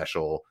her a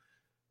special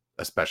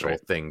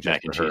thing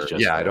just for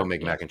her. I don't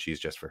make mac and cheese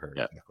just for her.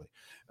 Exactly.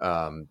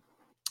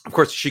 Of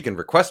course, she can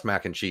request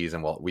mac and cheese,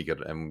 and we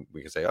can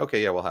say,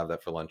 okay, yeah, we'll have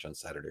that for lunch on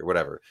Saturday or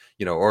whatever,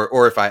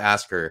 or if I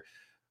ask her,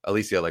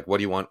 Alicia, like, what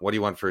do you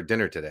want for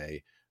dinner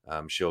today?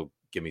 She'll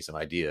give me some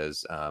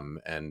ideas.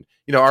 And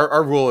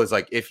our rule is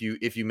like, if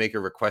you make a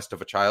request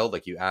of a child,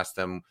 like you ask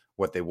them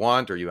what they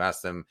want, or you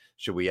ask them,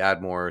 should we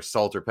add more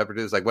salt or pepper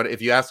to this? Like, what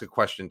if you ask a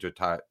question to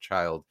a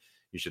child,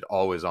 you should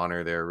always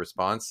honor their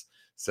response.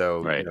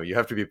 So you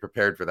have to be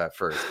prepared for that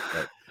first.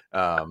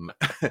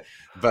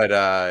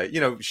 But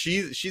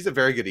she's a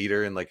very good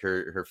eater, and like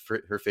her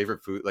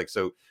favorite food, like,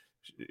 so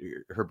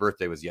her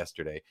birthday was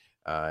yesterday,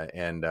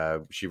 and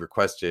she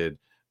requested,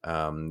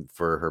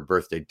 for her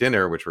birthday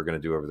dinner, which we're going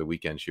to do over the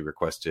weekend, she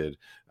requested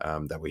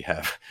that we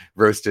have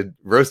roasted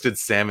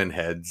salmon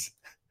heads.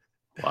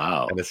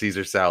 Wow. And a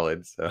Caesar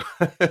salad. So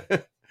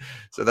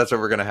so that's what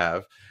we're going to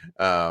have.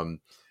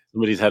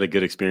 Somebody's had a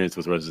good experience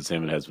with roasted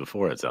salmon heads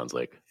before, it sounds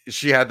like.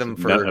 She had them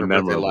for her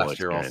birthday last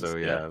year experience. also.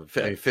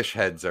 Yeah. Fish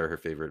heads are her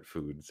favorite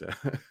food. So.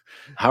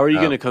 How are you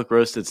going to cook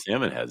roasted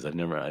salmon heads? I've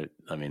never,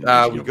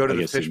 we go to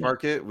the fish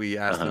market. We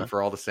ask them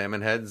for all the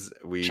salmon heads.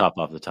 We chop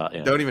off the top.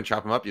 Yeah. Don't even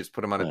chop them up. You just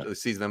put them on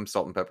season them,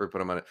 salt and pepper, put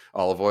them on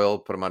olive oil,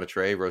 put them on a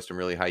tray, roast them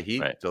really high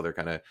heat until they're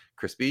kind of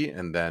crispy.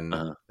 And then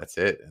that's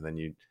it. And then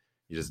you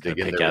just dig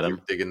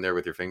in there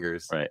with your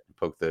fingers,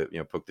 poke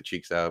the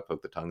cheeks out,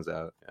 poke the tongues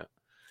out. Yeah.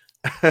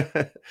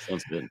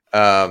 Sounds good.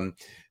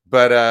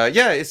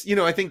 It's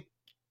I think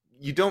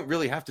you don't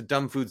really have to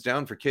dumb foods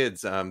down for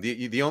kids.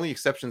 The only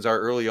exceptions are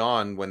early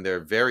on when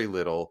they're very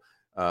little.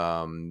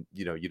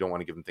 You don't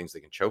want to give them things they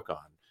can choke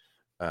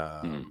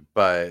on.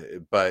 But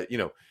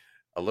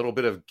a little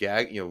bit of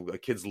gag. A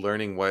kid's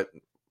learning what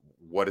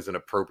is an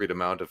appropriate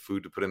amount of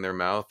food to put in their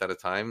mouth at a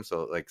time.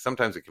 So like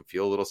sometimes it can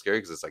feel a little scary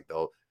because it's like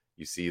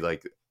you see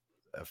like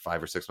a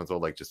 5 or 6 months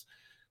old, like just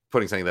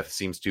putting something that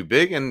seems too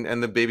big,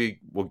 and the baby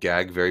will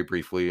gag very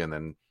briefly and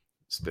then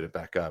spit it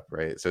back up,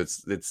 right? So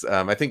it's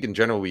I think in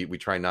general we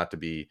try not to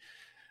be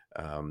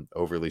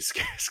overly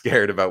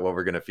scared about what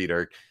we're going to feed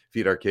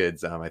our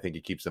kids. I think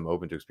it keeps them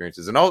open to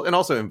experiences, and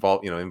also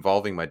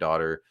involving my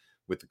daughter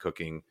with the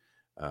cooking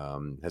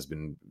has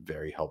been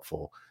very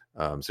helpful.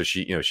 So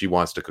she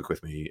wants to cook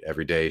with me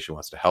every day. She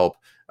wants to help,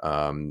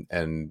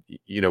 and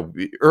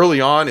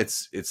early on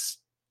it's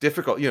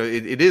difficult.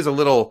 It is a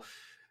little.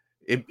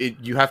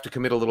 You have to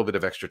commit a little bit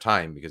of extra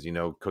time because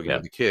cooking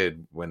with a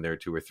kid when they're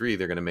 2 or 3,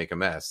 they're going to make a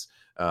mess.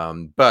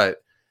 But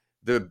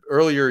the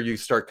earlier you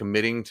start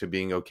committing to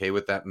being okay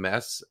with that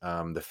mess,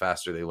 the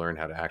faster they learn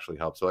how to actually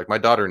help. So like my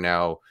daughter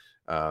now,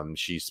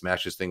 she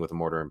smashes things with a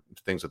mortar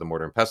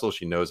and pestle.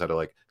 She knows how to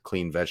like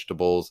clean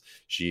vegetables.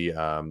 She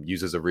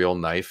uses a real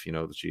knife.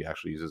 She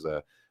actually uses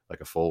a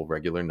full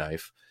regular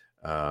knife.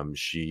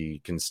 She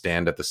can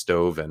stand at the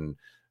stove and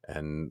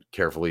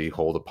carefully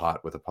hold a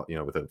pot with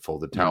a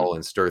folded towel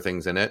and stir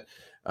things in it.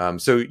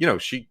 So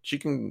she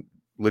can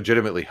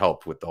legitimately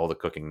help with all the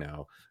cooking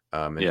now.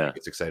 And she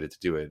gets excited to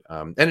do it.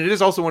 And it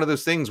is also one of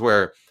those things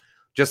where,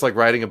 just like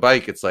riding a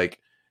bike, it's like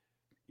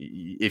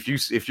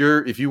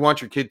if you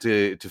want your kid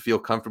to feel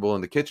comfortable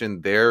in the kitchen,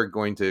 they're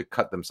going to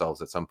cut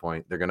themselves at some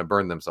point. They're going to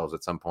burn themselves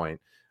at some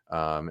point.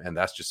 And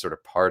that's just sort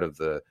of part of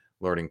the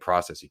learning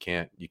process. You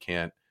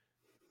can't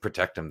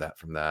protect them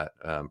from that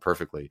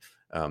perfectly.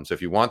 So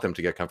if you want them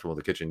to get comfortable in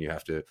the kitchen, you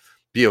have to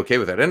be okay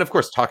with that. And of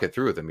course, talk it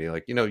through with them. Be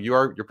like,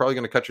 you're probably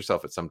going to cut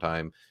yourself at some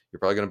time. You're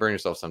probably going to burn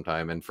yourself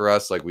sometime. And for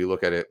us, like we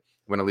look at it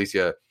when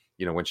Alicia,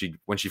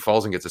 when she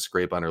falls and gets a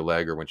scrape on her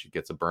leg, or when she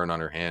gets a burn on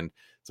her hand,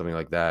 something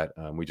like that,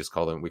 we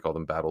call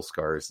them battle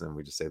scars. And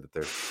we just say that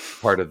they're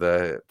part of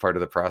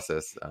the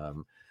process.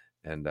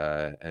 And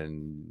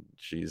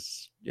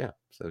she's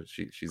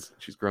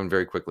grown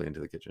very quickly into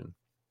the kitchen.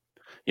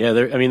 Yeah,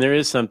 there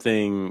is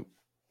something.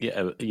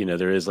 Yeah,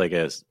 there is like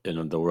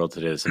in the world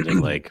today,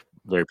 something like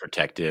very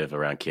protective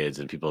around kids,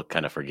 and people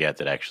kind of forget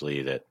that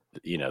actually that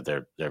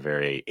they're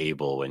very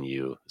able when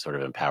you sort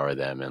of empower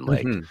them and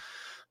like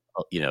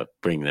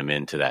bring them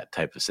into that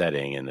type of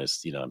setting. And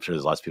there's I'm sure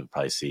there's lots of people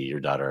probably see your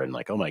daughter and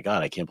like, oh my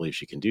God, I can't believe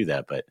she can do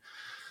that. But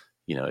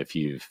if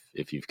you've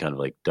kind of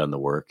like done the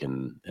work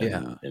and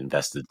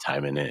invested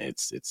time in it,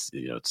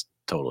 it's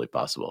totally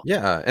possible.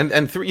 Yeah. And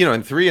 3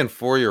 and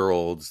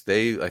 4-year-olds,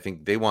 I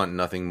think they want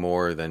nothing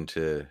more than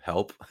to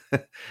help.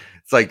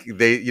 It's like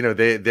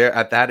they're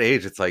at that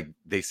age, it's like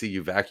they see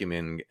you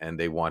vacuuming and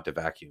they want to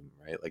vacuum,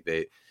 right? Like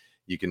they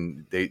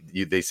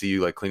see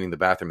you like cleaning the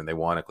bathroom and they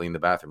want to clean the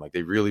bathroom. Like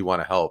they really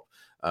want to help.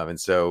 And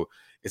so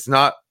it's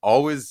not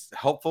always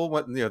helpful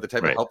when, the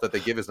type of help that they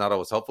give is not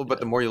always helpful, but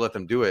the more you let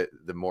them do it,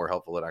 the more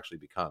helpful it actually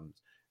becomes.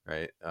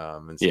 Right.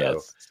 And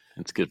so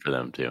it's good for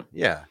them too.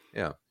 Yeah.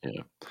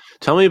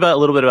 Tell me a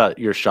little bit about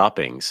your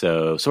shopping.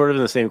 So sort of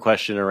in the same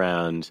question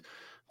around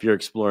if you're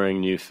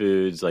exploring new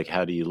foods, like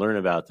how do you learn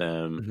about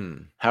them?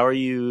 Mm-hmm. How are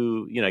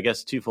you, I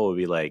guess twofold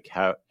would be like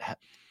how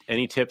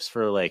any tips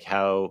for like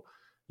how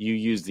you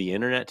use the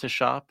internet to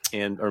shop,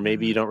 or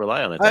maybe you don't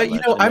rely on it that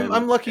much?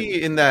 I'm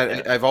lucky in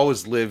that I've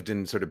always lived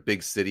in sort of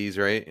big cities,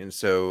 right? And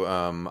so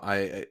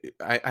I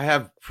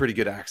have pretty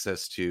good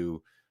access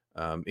to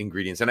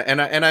ingredients, and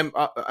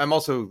I'm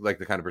also like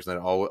the kind of person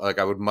that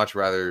I would much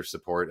rather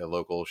support a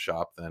local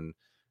shop than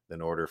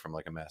order from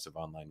like a massive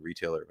online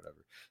retailer or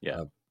whatever.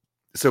 Yeah.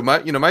 So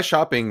my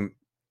shopping,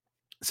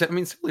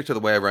 similar to the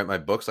way I write my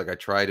books, like I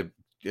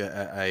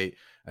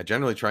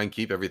generally try and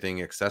keep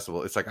everything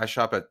accessible. It's like I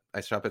shop at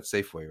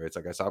Safeway, right? It's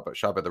like I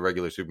shop at the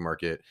regular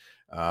supermarket.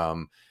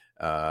 And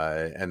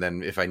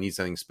then if I need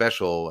something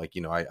special, like,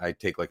 I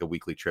take like a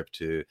weekly trip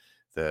to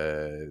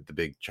the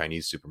big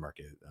Chinese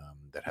supermarket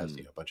that has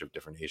a bunch of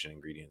different Asian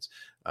ingredients.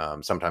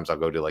 Sometimes I'll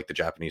go to like the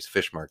Japanese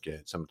fish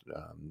market.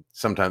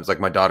 Sometimes like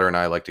my daughter and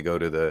I like to go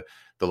to the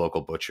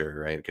local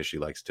butcher, right? Because she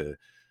likes to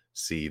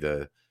see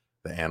the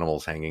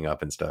animals hanging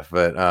up and stuff.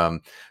 But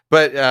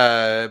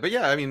yeah,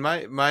 I mean,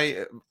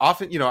 my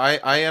often,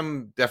 I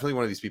am definitely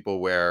one of these people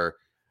where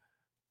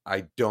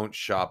I don't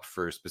shop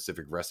for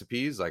specific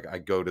recipes. Like I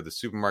go to the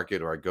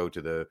supermarket, or I go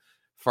to the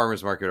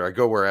farmer's market, or I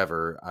go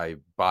wherever. I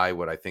buy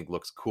what I think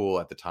looks cool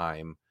at the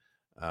time.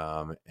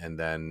 And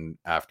then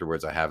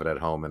afterwards I have it at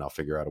home and I'll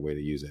figure out a way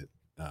to use it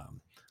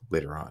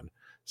later on.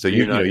 So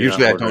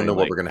usually I don't know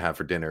what we're going to have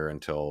for dinner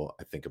until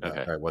I think about,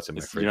 all right, what's in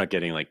my fridge. You're not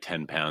getting like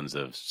 10 pounds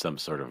of some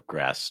sort of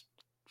grass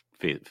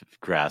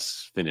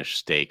finished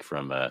steak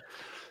from a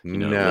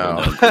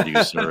little-known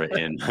producer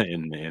in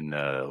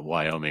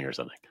Wyoming or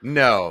something.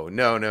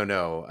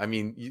 No. I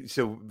mean,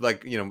 so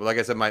like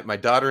I said, my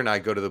daughter and I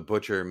go to the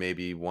butcher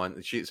maybe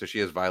she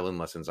has violin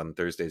lessons on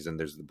Thursdays, and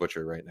there's the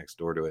butcher right next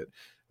door to it,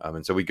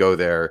 and so we go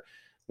there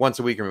once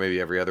a week or maybe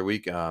every other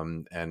week,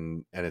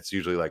 and it's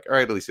usually like, all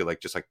right, Alicia,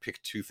 like just like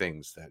pick 2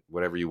 things, that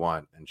whatever you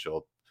want, and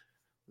she'll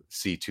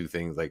see 2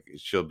 things, like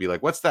she'll be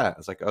like, what's that?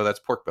 It's like, oh, that's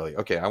pork belly.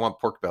 Okay, I want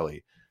pork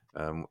belly.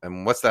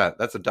 And what's that?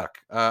 That's a duck.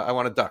 I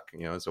want a duck,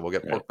 so we'll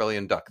get pork belly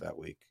and duck that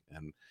week,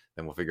 and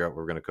then we'll figure out what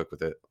we're going to cook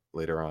with it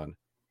later on.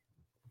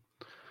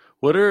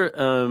 What are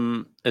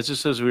it's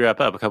just as we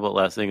wrap up, a couple of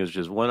last things.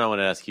 Just one I want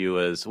to ask you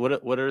is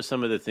what are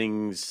some of the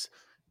things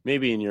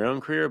maybe in your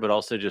own career, but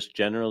also just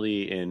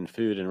generally in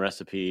food and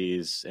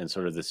recipes and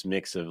sort of this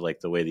mix of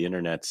like the way the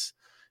internet's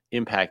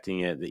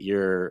impacting it that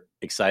you're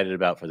excited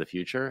about for the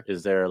future?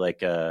 Is there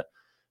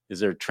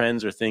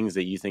trends or things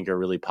that you think are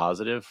really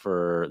positive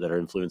that are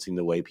influencing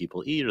the way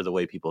people eat or the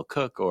way people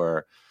cook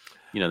or,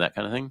 that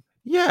kind of thing?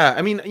 Yeah,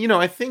 I mean,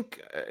 I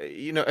think,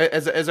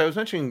 as I was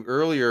mentioning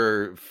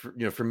earlier,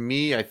 for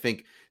me, I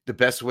think the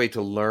best way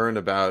to learn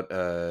about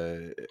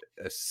a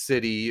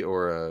city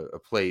or a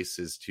place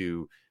is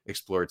to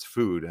explore its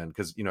food, and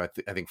because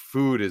I think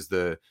food is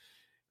there's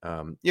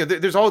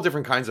all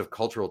different kinds of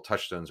cultural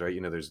touchstones, right?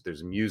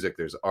 There's music,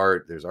 there's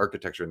art, there's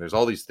architecture, and there's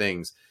all these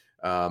things.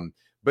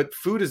 But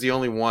food is the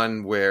only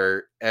one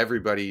where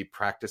everybody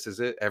practices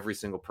it. Every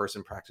single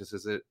person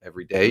practices it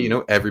every day.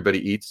 Everybody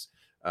eats,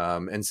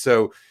 and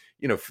so.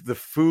 The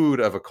food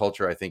of a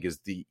culture, I think, is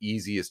the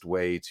easiest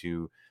way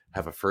to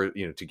have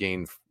to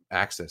gain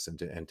access and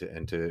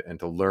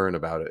to learn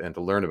about it and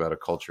to learn about a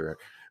culture.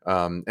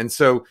 And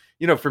so,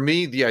 for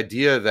me, the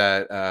idea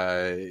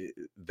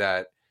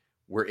that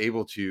we're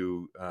able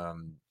to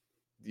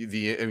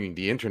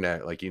the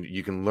internet, like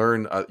you can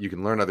learn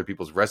other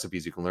people's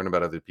recipes, you can learn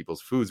about other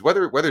people's foods,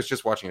 whether it's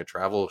just watching a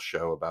travel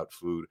show about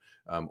food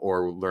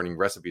or learning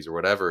recipes or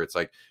whatever. It's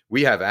like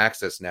we have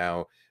access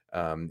now.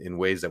 In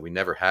ways that we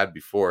never had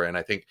before. And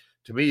I think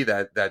to me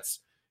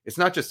it's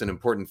not just an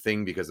important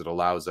thing because it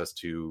allows us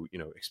to,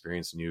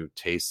 experience new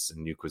tastes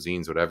and new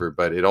cuisines, whatever,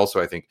 but it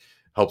also, I think,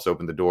 helps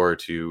open the door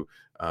to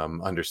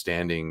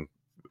understanding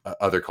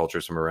other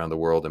cultures from around the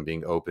world and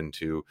being open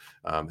to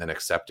and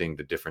accepting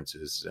the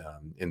differences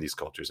in these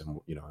cultures and,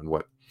 and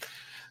what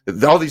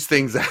all these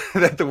things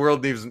that the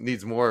world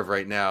needs more of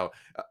right now.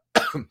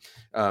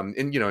 And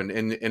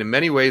in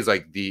many ways,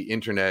 like the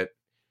internet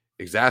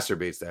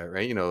exacerbates that,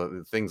 right?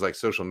 Things like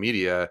social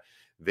media,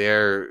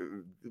 they're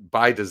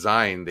by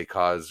design, they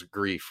cause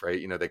grief,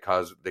 right? They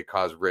cause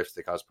rifts,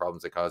 they cause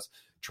problems, they cause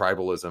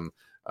tribalism,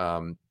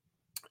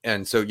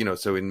 and so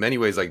in many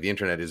ways, like the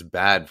internet is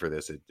bad for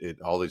this.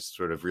 It all these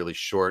sort of really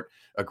short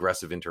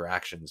aggressive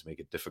interactions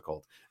make it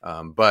difficult,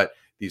 but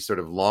these sort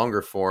of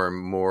longer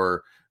form,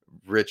 more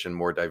rich and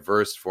more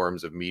diverse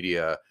forms of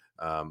media,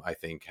 I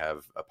think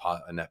have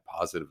a net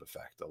positive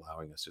effect,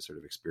 allowing us to sort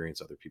of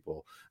experience other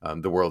people,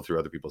 the world through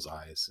other people's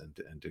eyes, and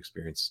to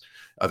experience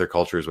other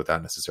cultures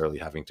without necessarily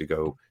having to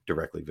go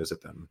directly visit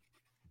them.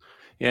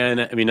 Yeah,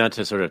 and I mean, not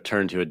to sort of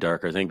turn to a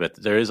darker thing, but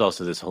there is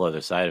also this whole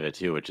other side of it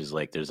too, which is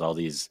like there's all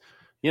these,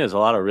 there's a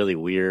lot of really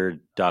weird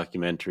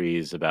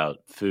documentaries about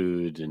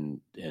food and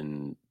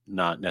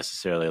not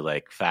necessarily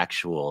like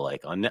factual,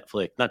 like on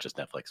Netflix, not just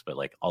Netflix, but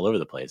like all over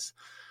the place.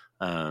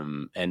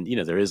 And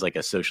there is like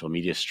a social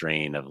media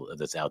strain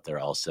that's out there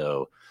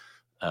also,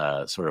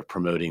 sort of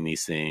promoting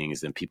these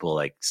things, and people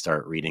like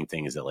start reading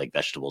things that like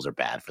vegetables are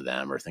bad for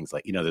them or things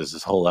like, there's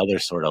this whole other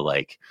sort of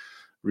like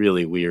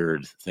really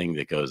weird thing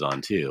that goes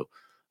on too.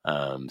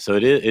 So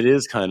it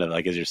is kind of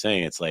like, as you're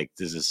saying, it's like,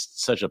 this is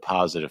such a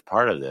positive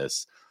part of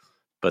this,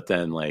 but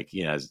then like,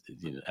 as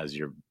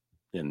you're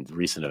in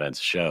recent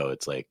events show,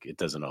 it's like, it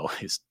doesn't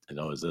always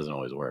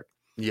work.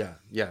 Yeah.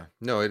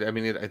 No,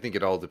 I think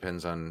it all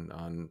depends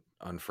on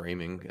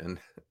framing and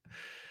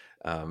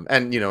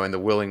and the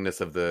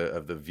willingness of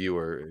the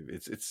viewer.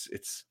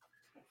 It's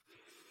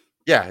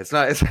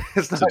not a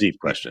deep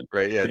question,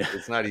 right? Yeah.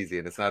 It's not easy,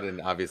 and it's not an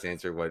obvious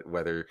answer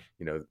whether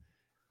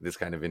this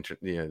kind of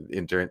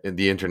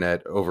the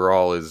internet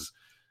overall is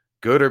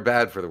good or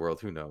bad for the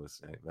world. Who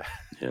knows?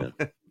 Yeah.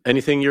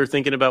 Anything you're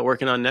thinking about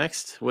working on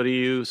next? What are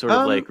you sort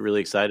of like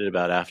really excited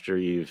about after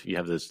you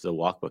have the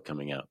walkbook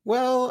coming out?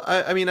 Well,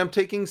 I'm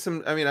taking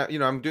some.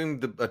 I'm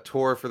doing a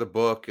tour for the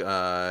book,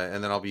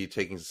 and then I'll be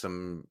taking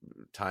some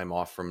time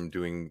off from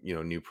doing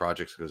new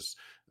projects because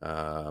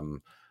my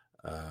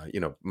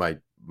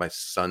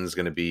son's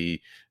going to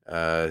be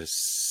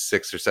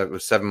 6 or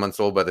 7 months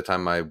old by the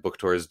time my book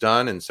tour is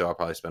done, and so I'll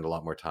probably spend a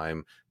lot more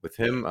time with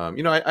him.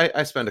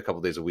 I spend a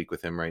couple days a week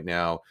with him right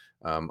now.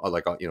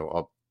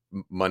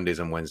 Mondays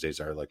and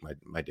Wednesdays are like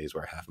my days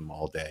where I have him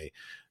all day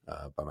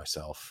by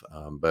myself.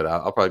 But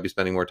I'll probably be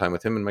spending more time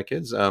with him and my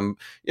kids. Long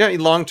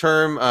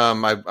term,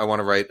 I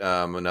want to write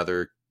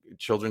another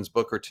children's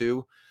book or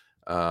two,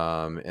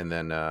 and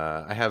then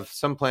I have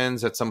some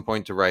plans at some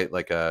point to write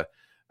like a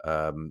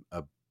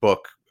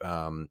book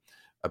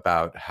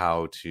about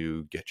how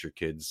to get your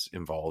kids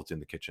involved in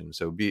the kitchen.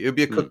 So it'd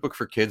be a cookbook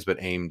for kids, but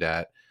aimed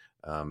at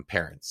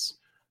parents.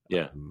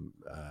 Yeah,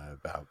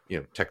 about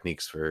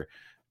techniques for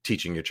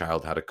teaching your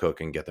child how to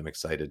cook and get them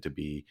excited to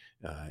be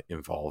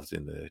involved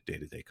in the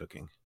day-to-day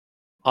cooking.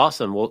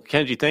 Awesome. Well,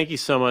 Kenji, thank you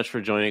so much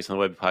for joining us on the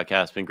Webby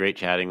Podcast. It's been great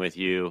chatting with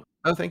you.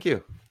 Oh, thank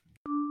you.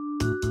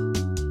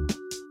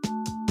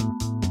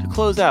 To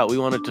close out, we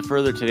wanted to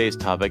further today's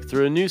topic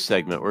through a new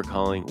segment we're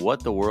calling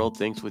What the World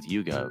Thinks with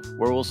YouGov,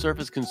 where we'll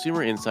surface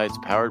consumer insights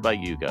powered by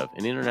YouGov,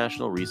 an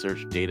international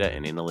research, data,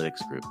 and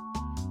analytics group.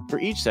 For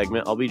each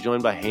segment, I'll be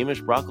joined by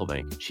Hamish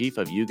Brocklebank, Chief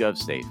of YouGov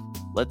Safe.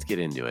 Let's get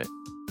into it.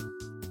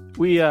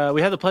 We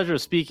had the pleasure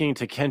of speaking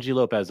to Kenji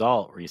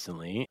Lopez-Alt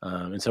recently,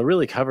 and so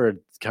really covered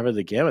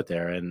the gamut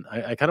there. And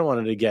I kind of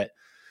wanted to get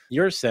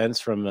your sense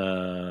from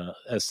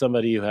as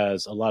somebody who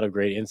has a lot of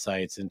great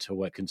insights into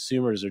what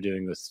consumers are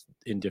doing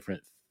in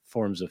different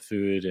forms of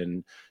food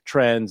and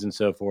trends and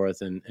so forth,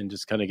 and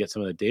just kind of get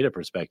some of the data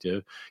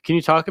perspective. Can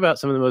you talk about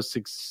some of the most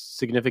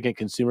significant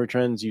consumer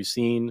trends you've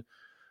seen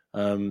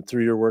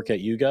through your work at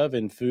YouGov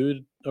in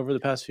food over the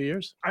past few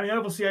years? I mean,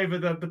 obviously over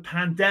the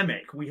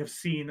pandemic, we have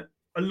seen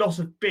a lot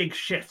of big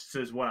shifts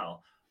as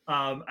well.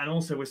 And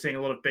also we're seeing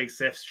a lot of big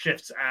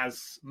shifts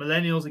as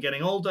millennials are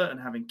getting older and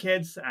having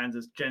kids, and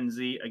as Gen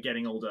Z are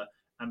getting older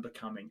and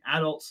becoming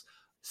adults.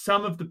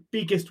 Some of the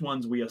biggest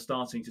ones we are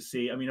starting to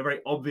see, I mean, a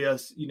very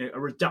obvious, a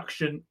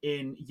reduction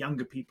in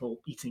younger people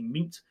eating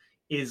meat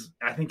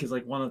I think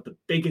like one of the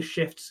biggest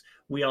shifts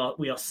we are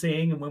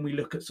seeing. And when we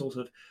look at sort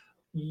of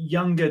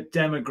younger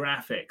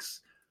demographics,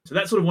 so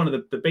that's sort of one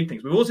of the big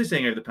things we're also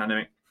seeing over the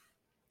pandemic.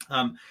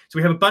 So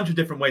we have a bunch of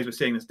different ways we're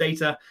seeing this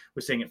data.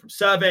 We're seeing it from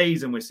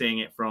surveys, and we're seeing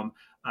it from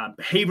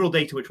behavioral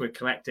data, which we're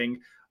collecting.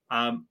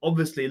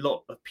 Obviously, a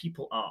lot of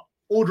people are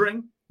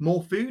ordering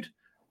more food,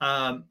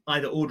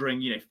 either ordering,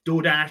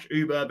 DoorDash,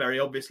 Uber, very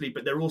obviously,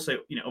 but they're also,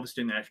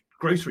 obviously doing their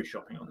grocery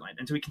shopping online.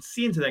 And so we can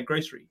see into their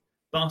grocery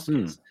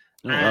baskets.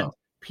 Wow.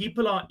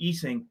 People are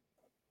eating,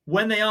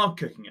 when they are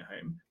cooking at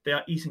home, they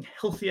are eating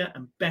healthier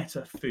and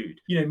better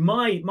food.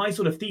 My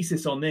sort of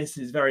thesis on this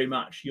is very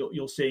much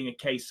you're seeing a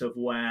case of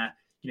where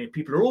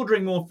people are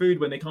ordering more food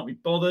when they can't be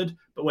bothered,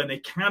 but when they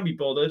can be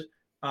bothered,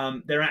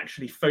 they're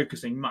actually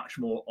focusing much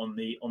more on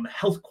the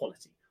health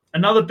quality.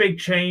 Another big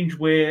change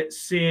we're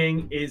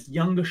seeing is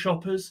younger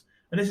shoppers,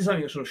 and this is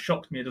something that sort of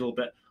shocked me a little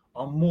bit,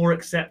 are more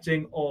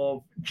accepting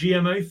of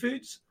GMO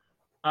foods.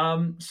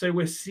 So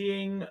we're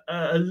seeing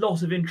a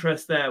lot of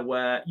interest there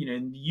where,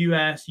 in the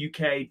US,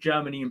 UK,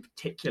 Germany in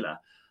particular,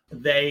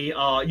 they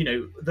are,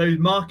 those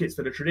markets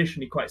that are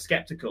traditionally quite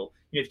skeptical.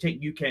 If you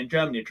take UK and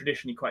Germany, are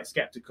traditionally quite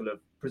skeptical of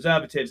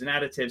preservatives and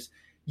additives.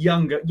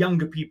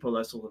 Younger people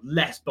are sort of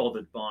less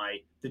bothered by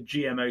the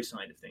GMO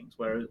side of things,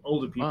 whereas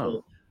older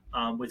people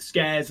with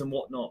scares and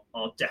whatnot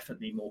are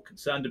definitely more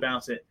concerned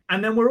about it.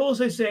 And then we're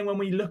also saying, when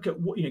we look at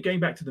what,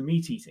 going back to the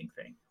meat eating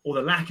thing, or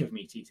the lack of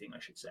meat eating, I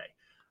should say,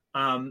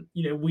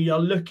 we are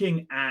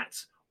looking at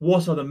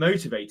what are the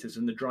motivators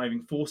and the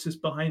driving forces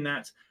behind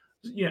that.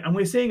 And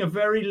we're seeing a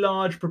very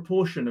large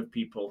proportion of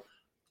people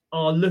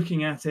are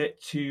looking at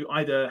it to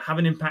either have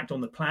an impact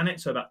on the planet.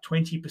 So about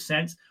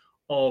 20%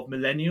 of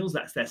millennials,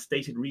 that's their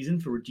stated reason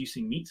for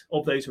reducing meat.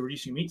 Of those who are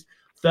reducing meat,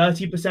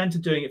 30% are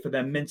doing it for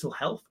their mental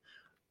health.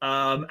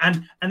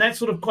 And that's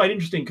sort of quite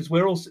interesting, because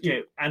we're also,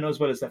 and as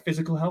well as their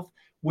physical health,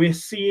 we're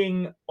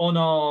seeing on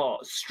our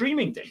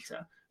streaming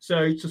data.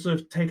 So to sort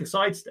of take a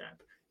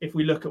sidestep, if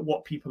we look at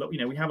what people,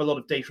 we have a lot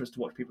of data as to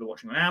what people are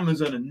watching on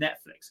Amazon and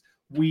Netflix.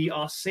 We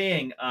are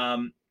seeing a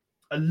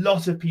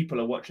lot of people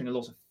are watching a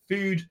lot of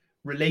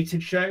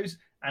food-related shows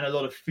and a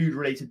lot of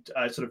food-related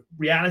sort of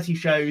reality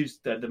shows.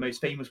 The most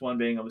famous one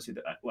being obviously,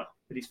 at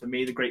least for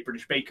me, the Great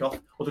British Bake Off,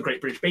 or the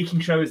Great British Baking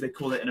Show, as they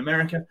call it in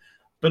America.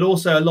 But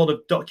also a lot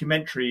of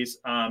documentaries.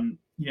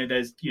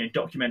 There's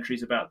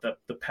documentaries about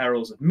the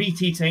perils of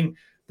meat eating,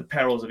 the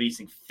perils of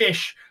eating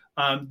fish.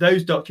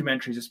 Those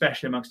documentaries,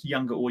 especially amongst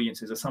younger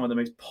audiences, are some of the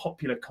most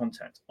popular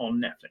content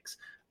on Netflix,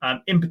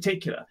 in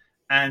particular.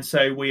 And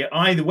so we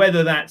either,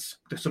 whether that's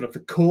the sort of the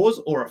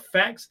cause or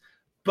effect,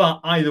 but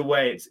either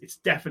way, it's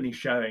definitely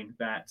showing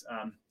that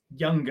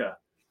younger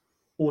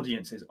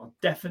audiences are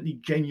definitely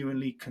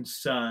genuinely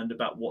concerned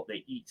about what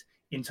they eat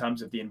in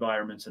terms of the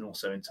environment and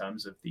also in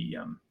terms of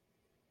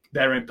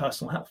their own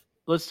personal health.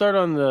 Let's start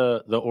on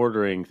the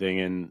ordering thing,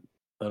 and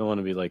I don't want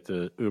to be like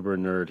the Uber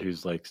nerd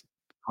who's like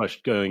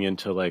going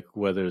into like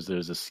whether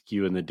there's a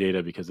skew in the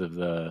data because of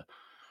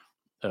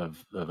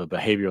of a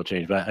behavioral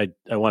change. But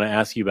I want to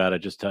ask you about it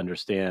just to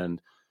understand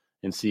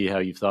and see how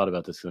you've thought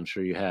about this, because I'm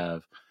sure you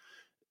have.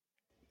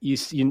 You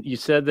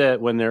said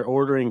that when they're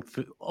ordering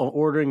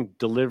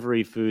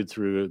delivery food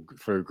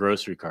for a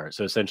grocery cart,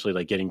 so essentially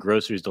like getting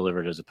groceries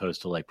delivered as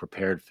opposed to like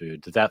prepared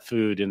food, that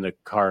food in the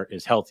cart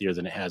is healthier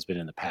than it has been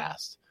in the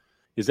past.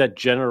 Is that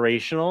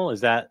generational?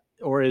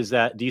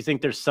 Do you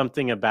think there's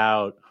something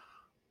about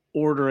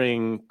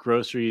ordering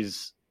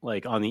groceries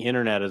like on the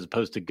internet as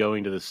opposed to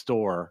going to the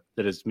store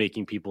that is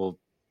making people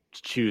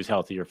choose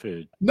healthier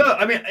food? No,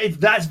 I mean,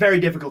 that's very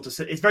difficult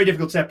to it's very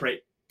difficult to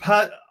separate.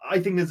 I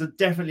think there's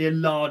definitely a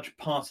large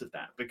part of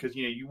that, because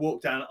you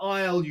walk down an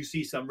aisle, you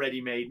see some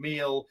ready-made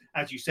meal,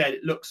 as you said,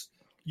 it looks,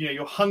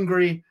 you're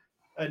hungry,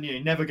 and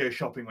never go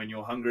shopping when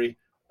you're hungry,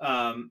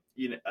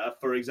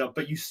 for example,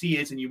 but you see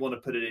it and you want to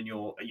put it in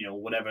your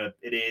whatever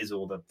it is,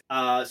 or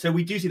so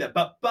we do see that,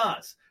 but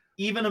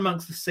even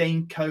amongst the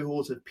same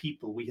cohort of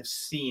people, we have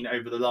seen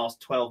over the last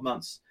 12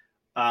 months,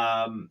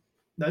 no,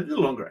 a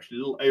little longer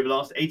actually, over the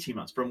last 18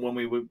 months from when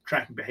we were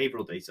tracking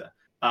behavioral data,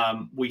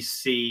 we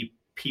see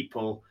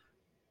people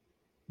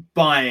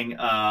buying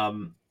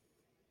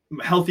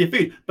healthier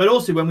food. But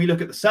also when we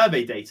look at the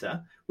survey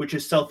data, which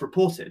is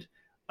self-reported,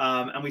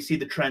 and we see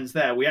the trends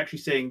there, we're actually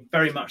seeing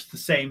very much the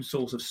same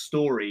sort of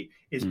story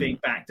is being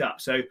backed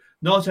up. So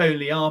not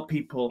only are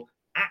people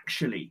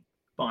actually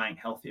buying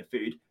healthier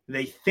food,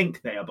 they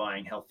think they are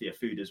buying healthier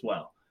food as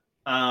well.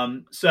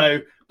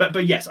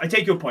 But yes, I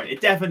take your point.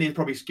 It definitely is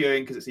probably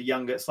skewing because it's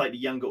a slightly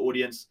younger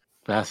audience.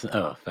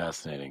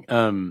 Fascinating.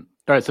 All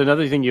right. So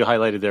another thing you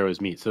highlighted there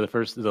was meat. So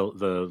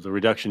the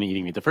reduction in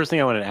eating meat. The first thing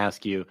I wanted to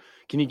ask you,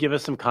 can you give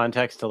us some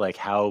context to like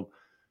how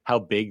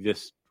big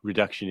this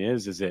reduction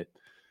is? Is it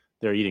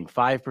they're eating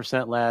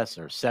 5% less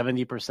or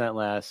 70%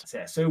 less?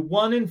 Yeah. So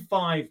 1 in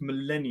 5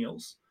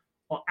 millennials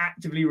are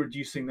actively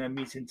reducing their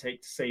meat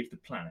intake to save the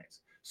planet.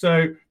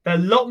 So there are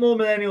a lot more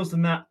millennials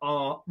than that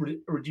are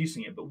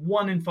reducing it, but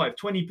 1 in 5,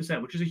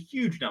 20%, which is a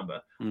huge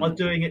number, are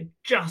doing it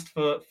just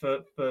for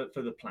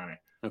the planet.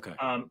 Okay.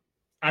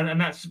 And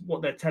that's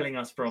what they're telling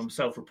us from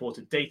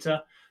self-reported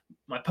data.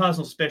 My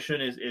personal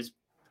suspicion is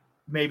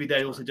maybe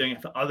they're also doing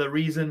it for other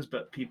reasons,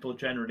 but people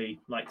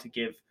generally like to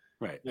give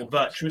more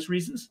virtuous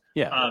reasons.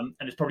 Yeah. And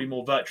it's probably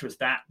more virtuous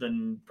that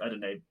than, I don't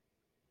know,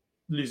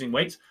 losing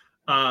weight.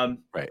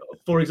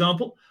 For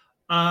example.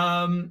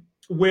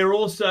 We're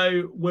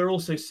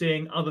also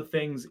seeing other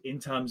things in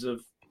terms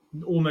of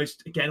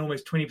almost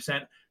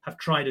 20% have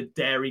tried a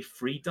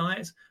dairy-free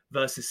diet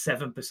versus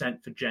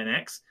 7% for Gen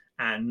X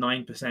and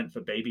 9% for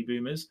baby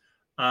boomers.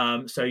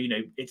 So,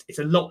 it's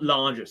a lot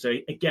larger. So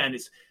again,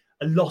 it's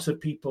a lot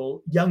of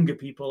people, younger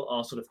people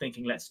are sort of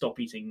thinking, let's stop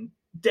eating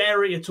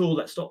dairy at all.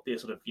 Let's stop the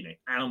sort of,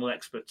 animal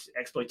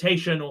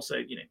exploitation.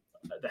 Also,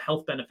 the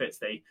health benefits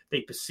they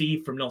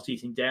perceive from not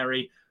eating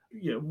dairy,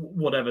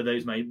 whatever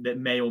those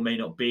may or may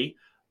not be.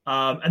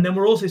 And then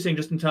we're also seeing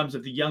just in terms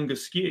of the younger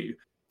skew.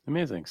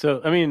 Amazing.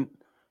 So, I mean,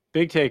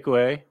 big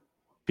takeaway,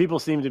 people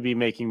seem to be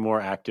making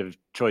more active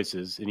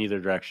choices in either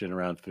direction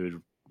around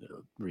food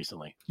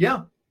recently.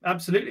 Yeah,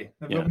 absolutely.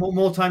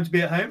 More time to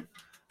be at home.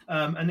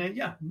 And then,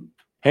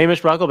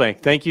 Hamish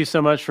Brocklebank, thank you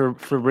so much for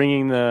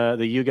bringing the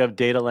YouGov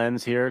data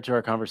lens here to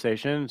our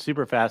conversation.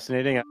 Super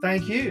fascinating.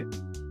 Thank you.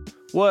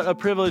 What a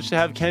privilege to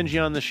have Kenji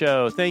on the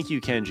show. Thank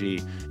you,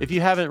 Kenji. If you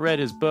haven't read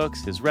his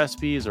books, his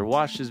recipes, or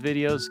watched his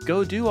videos,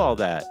 go do all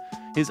that.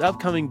 His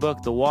upcoming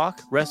book, The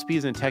Walk,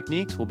 Recipes and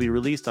Techniques, will be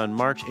released on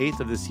March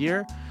 8th of this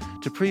year.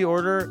 To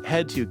pre-order,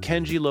 head to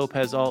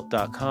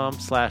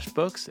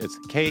kenjilopezalt.com/books. It's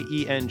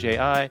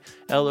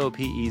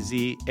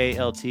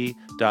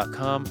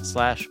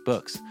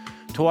KenjiLopezalt.com/books.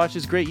 To watch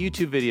his great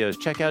YouTube videos,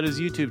 check out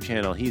his YouTube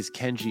channel. He's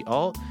Kenji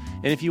Alt.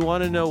 And if you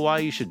want to know why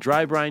you should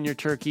dry brine your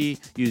turkey,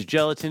 use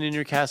gelatin in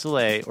your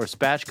cassoulet, or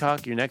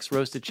spatchcock your next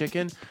roasted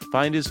chicken,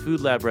 find his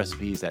food lab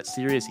recipes at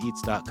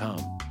SeriousEats.com.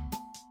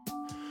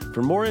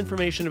 For more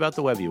information about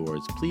the Webby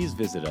Awards, please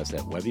visit us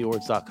at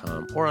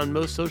webbyawards.com or on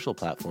most social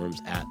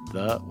platforms at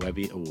The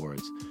Webby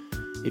Awards.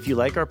 If you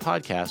like our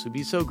podcast, we'd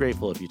be so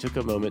grateful if you took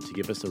a moment to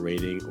give us a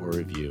rating or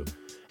review.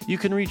 You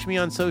can reach me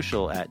on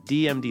social at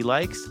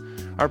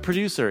DMDLikes. Our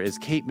producer is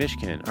Kate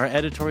Mishkin. Our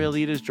editorial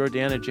lead is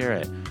Jordana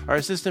Jarrett. Our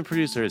assistant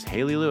producer is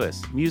Haley Lewis.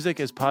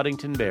 Music is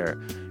Poddington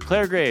Bear.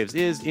 Claire Graves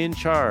is in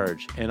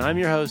charge. And I'm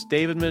your host,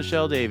 David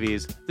Michelle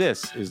Davies.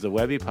 This is the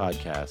Webby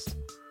Podcast.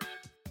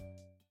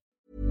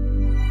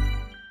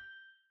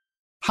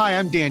 Hi,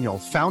 I'm Daniel,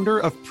 founder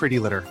of Pretty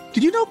Litter.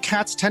 Did you know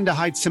cats tend to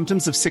hide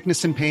symptoms of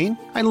sickness and pain?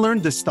 I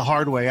learned this the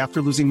hard way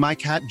after losing my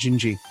cat,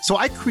 Gingy. So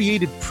I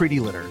created Pretty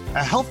Litter,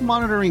 a health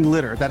monitoring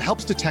litter that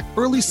helps detect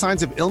early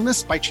signs of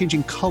illness by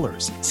changing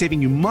colors, saving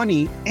you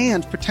money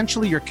and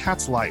potentially your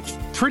cat's life.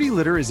 Pretty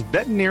Litter is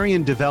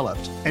veterinarian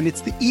developed, and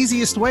it's the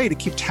easiest way to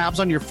keep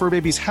tabs on your fur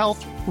baby's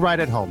health right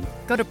at home.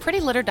 Go to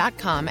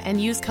prettylitter.com and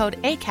use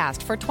code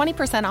ACAST for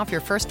 20% off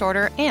your first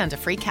order and a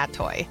free cat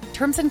toy.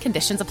 Terms and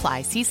conditions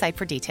apply. See site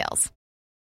for details.